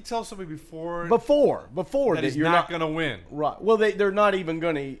just like, you tell somebody before Before that he's you're not going to win. Right. Well, they're not even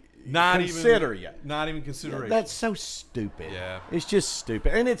going to consider you. Not even consideration. That's so stupid. Yeah. It's just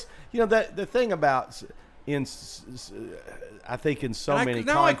stupid. And it's, that the thing about I think in so many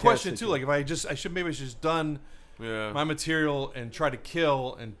now I contests question that too, you- like if I just done Yeah. my material and try to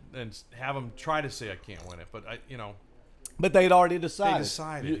kill and have them try to say I can't win it, but But they'd already decided. They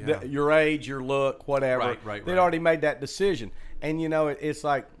decided, yeah. Your age, your look, whatever. Right. They'd already made that decision. And, it's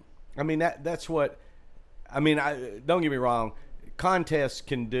like, I mean, that's what, I mean, don't get me wrong, contests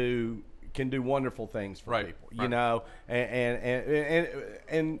can do wonderful things for people, you know,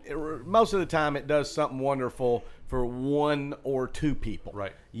 and most of the time it does something wonderful for one or two people,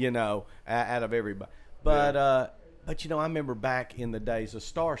 Right. Out of everybody. But, I remember back in the days of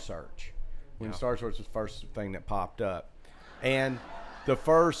Star Search, when Star Search was the first thing that popped up. And the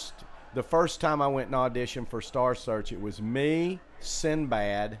first time I went and auditioned for Star Search, it was me,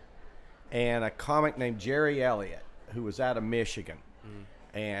 Sinbad, and a comic named Jerry Elliott, who was out of Michigan.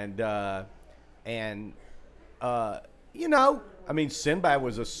 Sinbad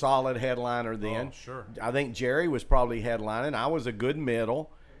was a solid headliner then. Oh, sure. I think Jerry was probably headlining. I was a good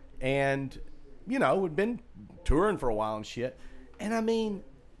middle. And, we'd been touring for a while and shit. And, I mean,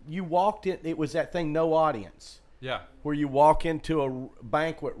 you walked in, it was that thing, no audience. Yeah. Where you walk into a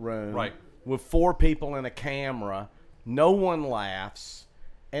banquet room Right. with 4 people and a camera, no one laughs,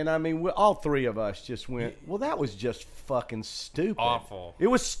 and I mean, all 3 of us just went, well, that was just fucking stupid. Awful. It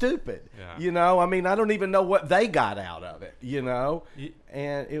was stupid. Yeah. I mean, I don't even know what they got out of it,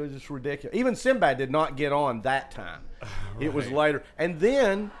 and it was just ridiculous. Even Sinbad did not get on that time. It was later. And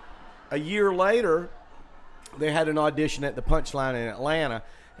then, a year later, they had an audition at the Punchline in Atlanta.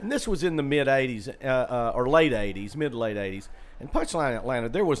 And this was in the mid-'80s, or late 80s, mid-late 80s. And Punchline in Atlanta,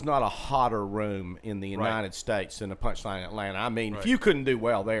 there was not a hotter room in the United States than the Punchline in Atlanta. I mean, if you couldn't do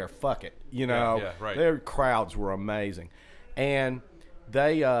well there, fuck it. Yeah, right. Their crowds were amazing. And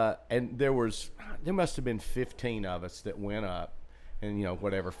there must have been 15 of us that went up. And,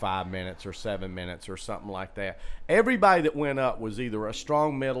 5 minutes or 7 minutes or something like that. Everybody that went up was either a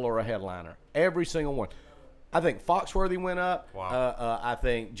strong middle or a headliner. Every single one. I think Foxworthy went up. Wow. I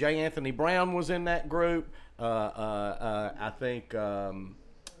think J. Anthony Brown was in that group. I think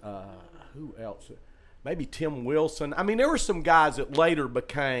who else? Maybe Tim Wilson. I mean, there were some guys that later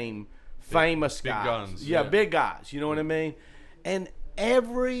became famous big guys. guns. Yeah, Yeah. big guys. You know what I mean? And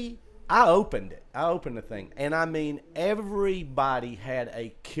I opened it. I opened the thing. And I mean, everybody had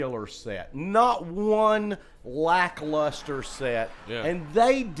a killer set. Not one lackluster set. Yeah. And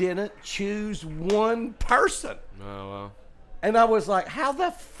they didn't choose one person. Oh, well. And I was like, how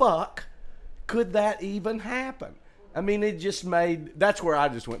the fuck could that even happen? I mean, it just made, that's where I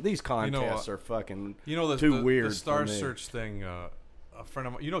just went, these contests are fucking too weird The Star for me. Search thing, a friend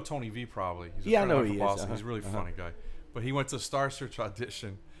of mine. You know Tony V probably. He's a Yeah, I friend know of mine he from is. Boston. He's a really funny guy. But he went to Star Search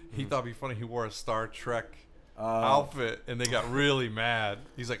audition. He thought it'd be funny. He wore a Star Trek outfit, and they got really mad.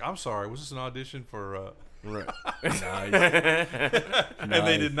 He's like, "I'm sorry, was this an audition for?" Right. And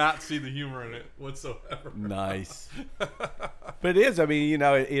they did not see the humor in it whatsoever. Nice. But it is. I mean, you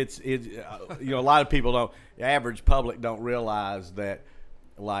know, it's you know, a lot of people don't. The average public don't realize that,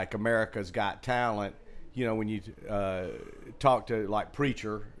 like, America's Got Talent. You know, when you talk to like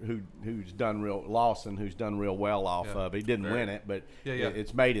Preacher, who's done Lawson, who's done real well off of it. He didn't win it, but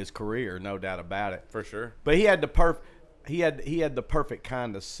it's made his career, no doubt about it. For sure. But he had the he had the perfect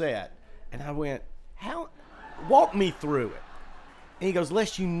kind of set, and I went, "How? Walk me through it." And he goes,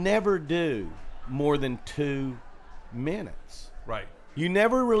 "Les, you never do more than 2 minutes. Right. You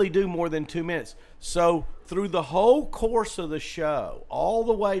never really do more than 2 minutes. So through the whole course of the show, all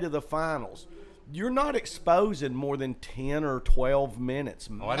the way to the finals, you're not exposing more than 10 or 12 minutes.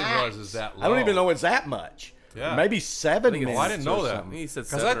 Oh, I didn't realize it's that low. I don't even know it's that much. Yeah. Maybe 7 minutes. Oh, I didn't know or that. something. He said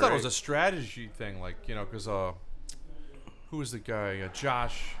Because 7 I thought or it was 8. a strategy thing, like, you know, because who was the guy?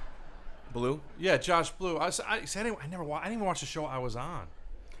 Josh. Blue. Yeah, Josh Blue. I didn't even watch the show I was on.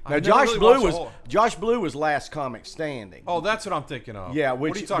 Now Josh Blue was Last Comic Standing. Oh, that's what I'm thinking of. Yeah,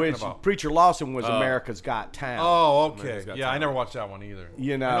 what are you talking which about? Preacher Lawson was America's Got Talent. Oh, okay. America's Got Yeah, I Talent. never watched that one either.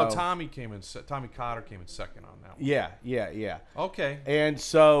 You I know. know Tommy Cotter came in second on that one. Yeah. Okay. And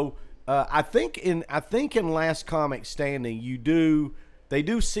so I think in Last Comic Standing they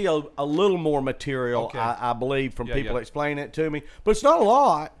do see a little more material, Okay. I believe, from people yeah. explaining it to me, but it's not a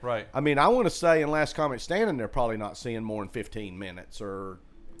lot. Right. I mean, I want to say in Last Comic Standing they're probably not seeing more than 15 minutes or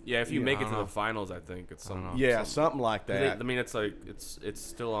Yeah, if you make it to know. the finals, I think it's something. something like that. I mean, it's like it's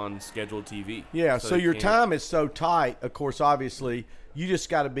still on scheduled TV. Yeah, so you your can't- time is so tight. Of course, obviously, you just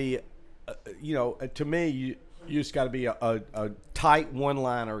got to be, you know, to me, you just got to be a tight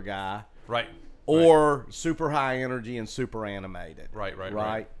one-liner guy, Right. or super high energy and super animated. Right.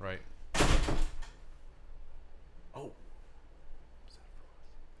 Oh,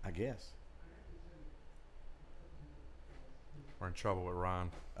 I guess. We're in trouble with Ron.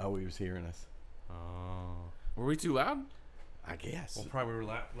 Oh, he was hearing us. Oh. Were we too loud? I guess. Well, probably we were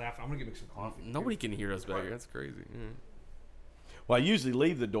laughing. I'm gonna get me some coffee. Nobody can hear us back here. That's crazy. Yeah. Well, I usually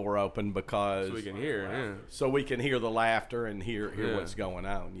leave the door open because So we can hear. Yeah. so we can hear the laughter and hear Yeah. what's going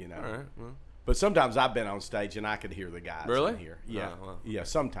on. You know. All right. Well, But sometimes I've been on stage and I could hear the guys Really? in here. Yeah. Oh, well. Yeah.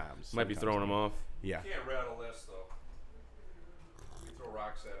 Sometimes. might be throwing them off. Yeah. Can't rattle this though. You throw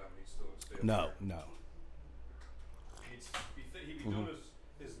rocks at him, he's still gonna stay. No. He'd be doing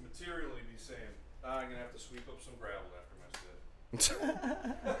his material. He'd be saying, "I'm gonna have to sweep up some gravel after my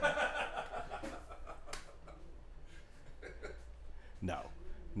set."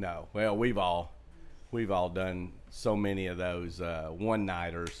 No. Well, we've all done so many of those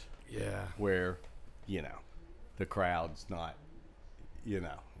one-nighters Yeah. where, you know, the crowd's not, you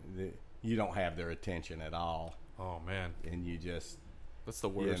know, you don't have their attention at all, Oh man. and you just. That's the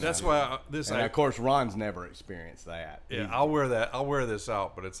worst. Yeah, That's why And of course, Ron's never experienced that. Yeah, I'll wear this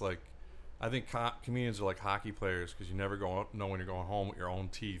out, but it's like, I think comedians are like hockey players because you never know when you're going home with your own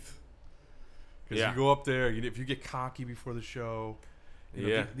teeth. Because you go up there, if you get cocky before the show. You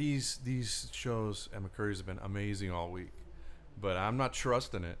know, these shows at McCurdy's have been amazing all week, but I'm not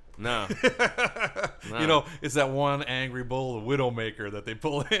trusting it. No. You know, it's that one angry bull, the Widowmaker, that they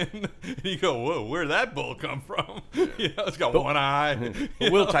pull in. And you go, whoa, where'd that bull come from? You know, it's got one eye.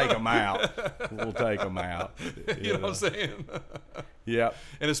 But we'll take them out. We'll take them out. You know what I'm saying? Yep.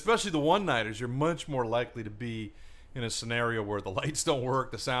 And especially the one-nighters, you're much more likely to be in a scenario where the lights don't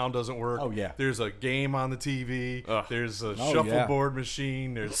work, the sound doesn't work. Oh, yeah. There's a game on the TV. Ugh. There's a yeah. shuffleboard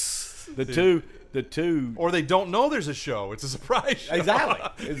machine. There's The two. or they don't know there's a show. It's a surprise show.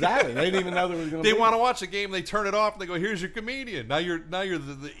 Exactly. They didn't even know there was going to be. They want to watch a game. They turn it off and they go, "Here's your comedian." Now you're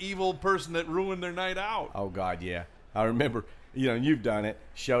the evil person that ruined their night out. Oh God, yeah. I remember. You know, you've done it.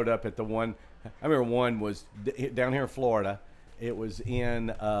 Showed up at the one. I remember one was down here in Florida. It was in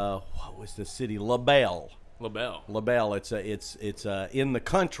what was the city? LaBelle. LaBelle. It's in the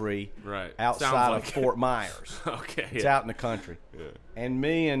country, Right. outside Sounds of like Fort Myers. Okay. It's out in the country. Yeah. And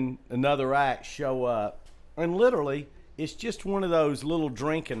me and another act show up, and literally, it's just one of those little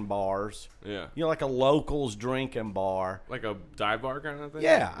drinking bars. Yeah. You know, like a locals drinking bar. Like a dive bar kind of thing?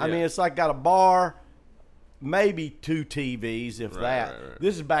 Yeah. I mean, it's like got a bar, maybe 2 TVs, if that. Right.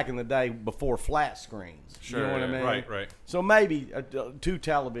 This is back in the day before flat screens. Sure, You know what I yeah. mean? Right. So maybe 2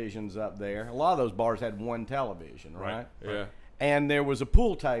 televisions up there. A lot of those bars had 1 television, right? Yeah. And there was a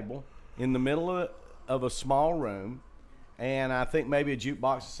pool table in the middle of a small room, and I think maybe a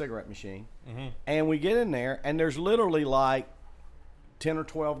jukebox, a cigarette machine. Mm-hmm. And we get in there, and there's literally like 10 or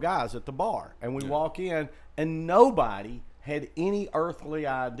 12 guys at the bar. And we walk in, and nobody had any earthly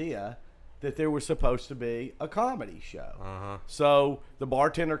idea that there was supposed to be a comedy show. So the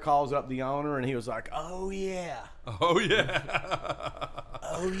bartender calls up the owner, and he was like, "Oh, yeah. Oh yeah.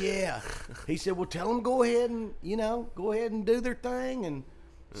 Oh, yeah." He said, "Well, tell them go ahead and do their thing." And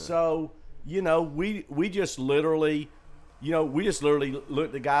so, we just literally looked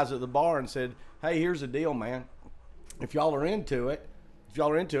at the guys at the bar and said, "Hey, here's the deal, man. If y'all are into it,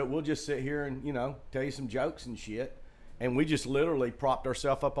 we'll just sit here and, tell you some jokes and shit." And we just literally propped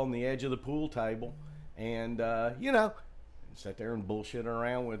ourselves up on the edge of the pool table and, sat there and bullshit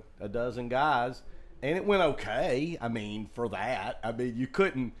around with a dozen guys. And it went okay. I mean, for that. I mean, you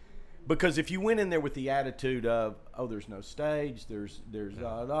couldn't, because if you went in there with the attitude of, "Oh, there's no stage, but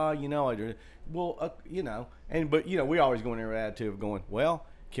we always go in there with the attitude of going, "Well,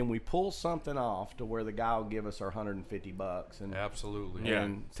 can we pull something off to where the guy will give us our $150 and Absolutely.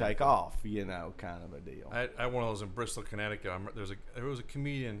 and take off, kind of a deal." I had one of those in Bristol, Connecticut. There was a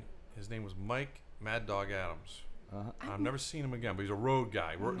comedian. His name was Mike Mad Dog Adams. I've never seen him again, but he's a road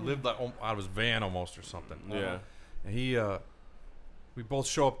guy. Lived out of his van almost or something. Yeah. And we both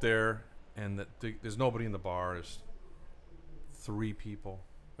show up there, and there's nobody in the bar. There's 3 people.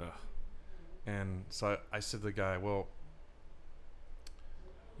 Ugh. And so I said to the guy, "Well,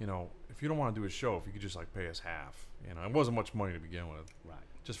 if you don't want to do a show, if you could just pay us half. It wasn't much money to begin with. Right.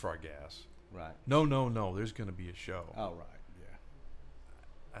 Just for our gas." Right. No, there's going to be a show. Oh, right. Yeah.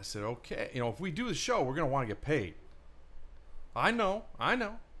 I said, "Okay, if we do the show, we're going to want to get paid." I know.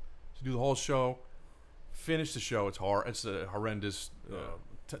 So do the whole show, finish the show. It's hard. It's a horrendous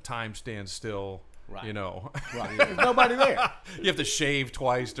time stands still. Right. Right. There's nobody there. You have to shave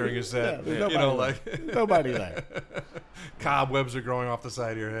twice during a set. Yeah, there's nobody there. Nobody there. Cobwebs are growing off the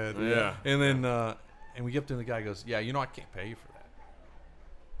side of your head. Yeah. And then and we get up to the guy goes, "Yeah, I can't pay you for that."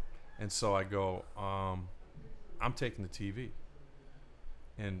 And so I go, "I'm taking the TV."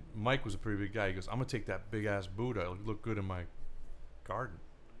 And Mike was a pretty big guy. He goes, "I'm gonna take that big ass Buddha. It'll look good in my garden."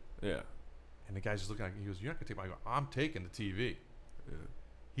 Yeah. And the guy's just looking at me. He goes, "You're not gonna take my." I go, "I'm taking the TV.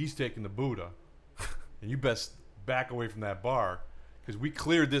 He's taking the Buddha, and you best back away from that bar because we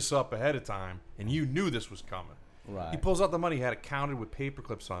cleared this up ahead of time, and you knew this was coming." Right. He pulls out the money. He had it counted with paper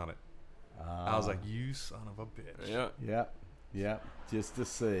clips on it. I was like, "You son of a bitch." Yeah. Yeah. Just to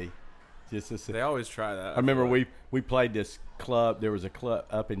see. They always try that. I remember we played this club. There was a club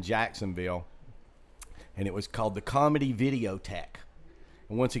up in Jacksonville, and it was called the Comedy Videotheque.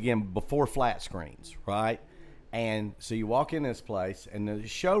 And once again, before flat screens, right? And so you walk in this place, and the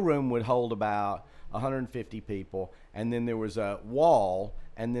showroom would hold about 150 people, and then there was a wall,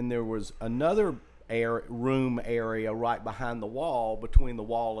 and then there was another room area right behind the wall, between the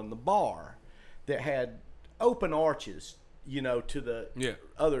wall and the bar, that had open arches, to the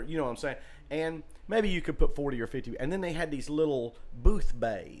other, what I'm saying? And maybe you could put 40 or 50, and then they had these little booth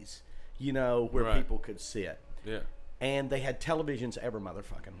bays, where people could sit. Yeah. And they had televisions every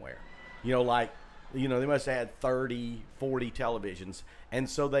motherfucking where. They must have had 30, 40 televisions. And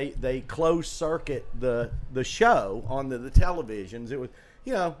so they closed circuit the show on the televisions. It was,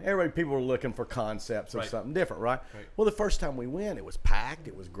 people were looking for concepts of something different, right? Well, the first time we went, it was packed.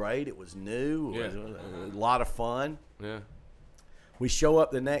 It was great. It was new. It was a lot of fun. Yeah. We show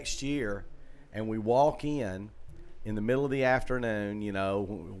up the next year, and we walk in the middle of the afternoon,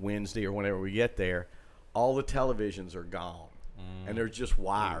 Wednesday or whenever we get there. All the televisions are gone, and there's just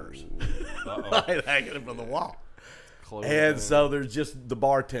wires right hanging from the wall. And so there's just the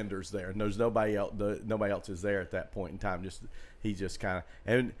bartenders there, and there's nobody else. Nobody else is there at that point in time. He just kind of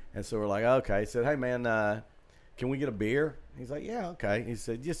and so we're like, okay. He said, "Hey man, can we get a beer?" He's like, "Yeah, okay." He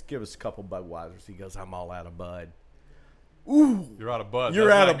said, "Just give us a couple Budweisers." He goes, "I'm all out of Bud." Ooh, you're out of Bud. You're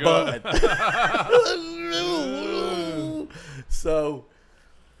That's out not of good. Bud. So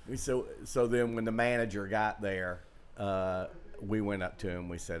then when the manager got there, we went up to him.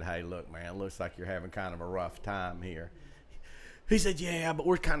 We said, "Hey, look, man, looks like you're having kind of a rough time here." He said, "Yeah, but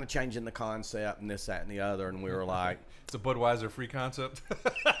we're kind of changing the concept and this, that, and the other." And we were like, "It's a Budweiser free concept."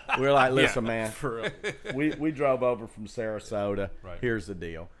 We were like, "Listen, man, for real. We drove over from Sarasota. Right. Here's the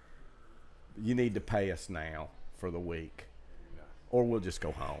deal. You need to pay us now for the week, or we'll just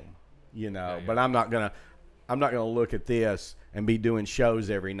go home, But I'm not gonna look at this and be doing shows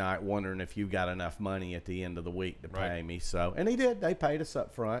every night wondering if you've got enough money at the end of the week to pay me." So, and he did. They paid us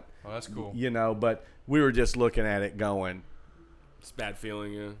up front. Oh, that's cool. But we were just looking at it going, It's a bad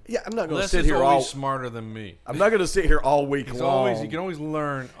feeling, yeah. Yeah, I'm not going to Les sit is here always all. smarter than me. I'm not going to sit here all week He's long. you can always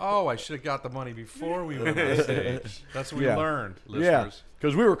learn. Oh, I should have got the money before we went on stage. That's what we learned, Yeah, listeners.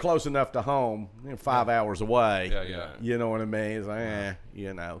 because we were close enough to home, 5 hours away. Yeah. You know what I mean? It's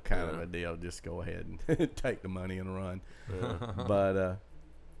like, kind of a deal. Just go ahead and take the money and run. But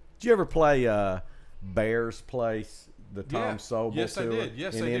did you ever play Bear's Place, the Tom Sobel Yes, I tour? did.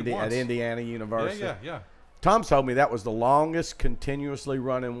 Yes, I did once. At Indiana University. Yeah. Tom told me that was the longest continuously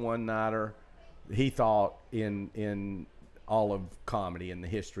running one-nighter he thought in all of comedy in the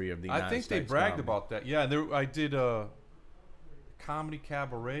history of the United States. I think they bragged comedy. about that. Yeah, I did Comedy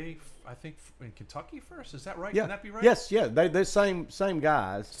Cabaret, I think, in Kentucky first. Is that right? Yeah. Can that be right? Yes, yeah. They same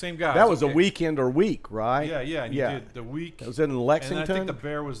guys. Same guys. That was okay. a weekend or week, right? Yeah. And you did the week. It was in Lexington. And I think the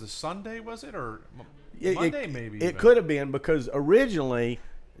Bear was the Sunday, was it? Or It- Monday, maybe. It could have been because originally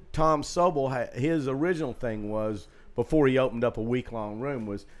Tom Sobel, his original thing was, before he opened up a week-long room,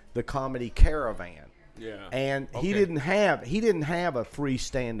 was the Comedy Caravan. Yeah. And he Okay. didn't have a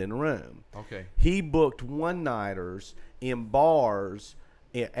freestanding room. Okay. He booked one-nighters in bars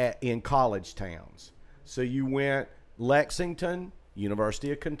in college towns. So you went Lexington,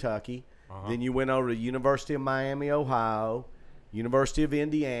 University of Kentucky, then you went over to University of Miami, Ohio, University of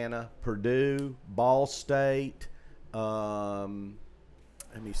Indiana, Purdue, Ball State.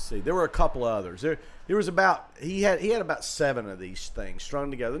 Let me see. There were a couple others. There was about he had about 7 of these things strung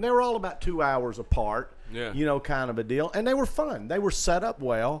together, and they were all about 2 hours apart. Yeah. Kind of a deal, and they were fun. They were set up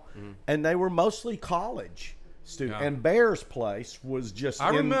well, and they were mostly college students. Yeah. And Bear's Place was just I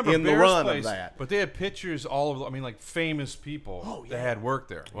remember in the Bear's run Place, of that. but they had pictures all over. I mean, like famous people that had worked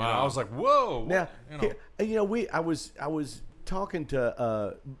there. You know, Wow. I was like, whoa. Now, you know. I was talking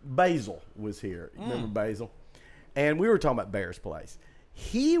to Basil was here. Remember Basil? And we were talking about Bear's Place.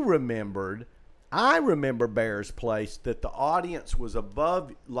 I remember Bear's Place that the audience was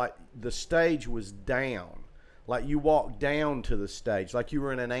above, like the stage was down. Like you walked down to the stage, like you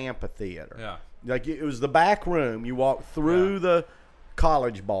were in an amphitheater. Yeah. Like it was the back room. You walked through the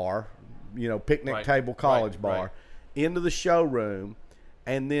college bar, picnic Right. table college bar, Right. into the showroom,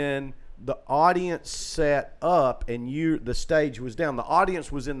 and then the audience set up and the stage was down. The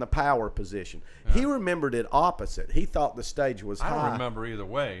audience was in the power position. He remembered it opposite. He thought the stage was high. I don't remember either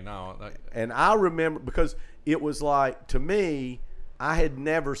way. No. And I remember because it was like, to me, I had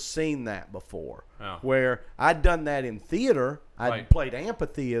never seen that before. Yeah. Where I'd done that in theater. I'd Right. played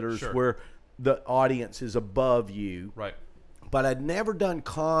amphitheaters Sure. where the audience is above you. Right. But I'd never done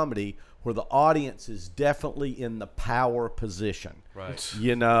comedy where the audience is definitely in the power position. Right.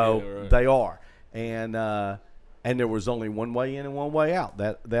 Yeah, right. They are. And there was only one way in and one way out,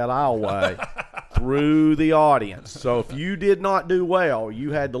 that aisle way, through the audience. So if you did not do well,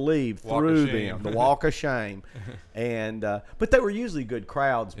 you had to leave Walk of through shame. them, the walk of shame. And but they were usually good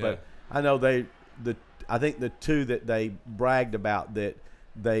crowds. Yeah. But I know I think the two that they bragged about that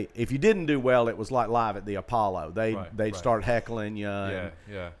if you didn't do well, it was like live at the Apollo. They'd Right. start heckling you.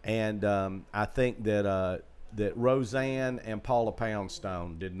 Yeah. And I think that Roseanne and Paula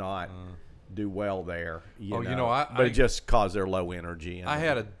Poundstone did not do well there. But just cause they're low energy. And I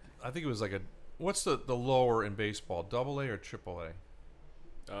think it was like what's the lower in baseball? AA or AAA?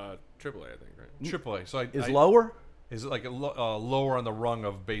 AAA, I think, right? AAA. So is lower. Is it like lower on the rung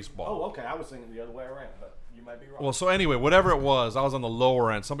of baseball? Oh, okay. I was thinking the other way around, but you may be wrong. Well, so anyway, whatever it was, I was on the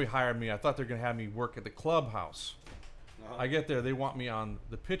lower end. Somebody hired me. I thought they were going to have me work at the clubhouse. I get there, they want me on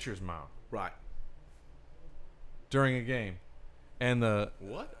the pitcher's mound Right. during a game, and the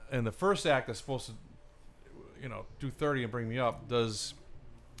What? and the first act that's supposed to, do 30 and bring me up does,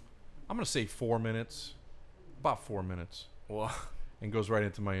 I'm going to say 4 minutes, about 4 minutes, Wow. and goes right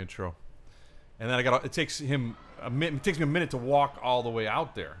into my intro, and then it takes me a minute to walk all the way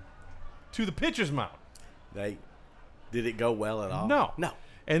out there to the pitcher's mound. Did it go well at all? No. And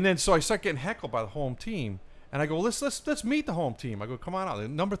And then so I start getting heckled by the home team. And I go, let's meet the home team. I go, come on out.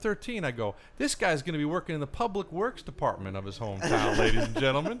 Number 13, I go, this guy's going to be working in the public works department of his hometown, ladies and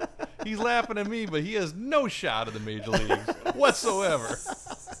gentlemen. He's laughing at me, but he has no shot at the major leagues whatsoever.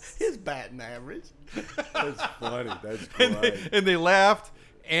 his batting average. That's funny. That's great. And they laughed,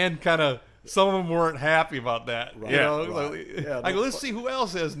 and kind of some of them weren't happy about that. Right. You know? Right. Like, Yeah, I go, let's see who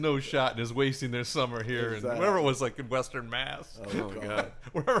else has no shot and is wasting their summer here. Exactly. And wherever it was, like in Western Mass. Oh, God.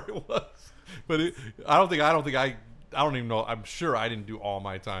 Wherever it was. But I don't even know. I'm sure I didn't do all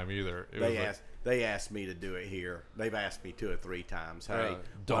my time either. They asked me to do it here. They've asked me 2 or 3 times. Hey,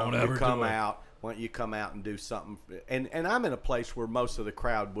 don't why ever you come do it. out? Why don't you come out and do something? And I'm in a place where most of the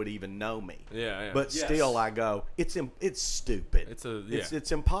crowd would even know me. Yeah. But still, I go. It's stupid. It's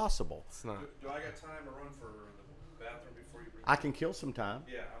it's impossible. It's not. Do I got time to run for the bathroom before you bring I can kill some time.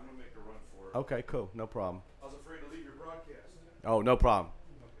 Yeah, I'm gonna make a run for it. Okay, cool. No problem. I was afraid to leave your broadcast. Oh, no problem.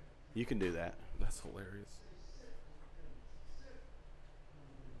 You can do that. That's hilarious.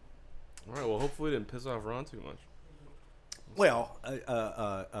 All right. Well, hopefully it didn't piss off Ron too much. Well,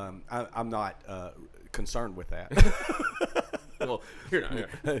 I'm not concerned with that. Well, you're not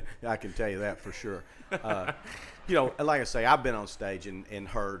here. I can tell you that for sure. Like I say, I've been on stage and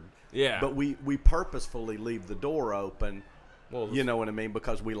heard. Yeah. But we purposefully leave the door open. Well, You know what I mean?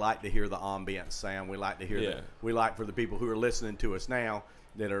 Because we like to hear the ambient sound. We like to hear we like for the people who are listening to us now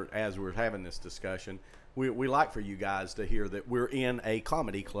that are, as we're having this discussion, we like for you guys to hear that we're in a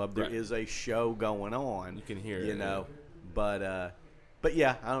comedy club. There is a show going on. You can hear it. You know. But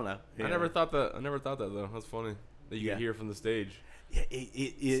yeah, I don't know. I never thought that though. That's funny that you could hear from the stage. Yeah,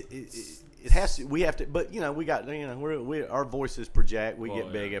 it has to. We have to. But we got our voices project. We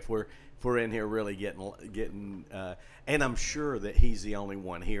get big if we're in here really getting. And I'm sure that he's the only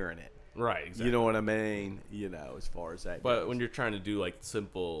one hearing it. Right. Exactly. You know what I mean? As far as that. But goes. when you're trying to do like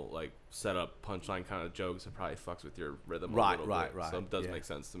simple like setup punchline kind of jokes, it probably fucks with your rhythm a little bit. Right. So it does make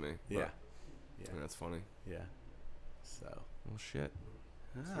sense to me. Yeah. Yeah. That's funny. Yeah. So. Well, shit.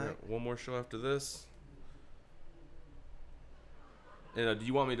 All So we right. got one more show after this. And do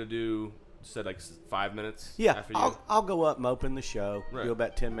you want me to do like 5 minutes? Yeah, After you? I'll go up and open the show. Right. Do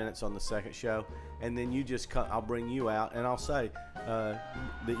about 10 minutes on the second show, and then you just come. I'll bring you out, and I'll say that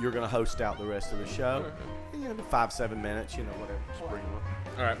you're going to host out the rest of the show. Okay. And, 5-7 minutes, whatever. Just bring them up.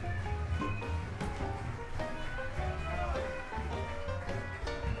 All right.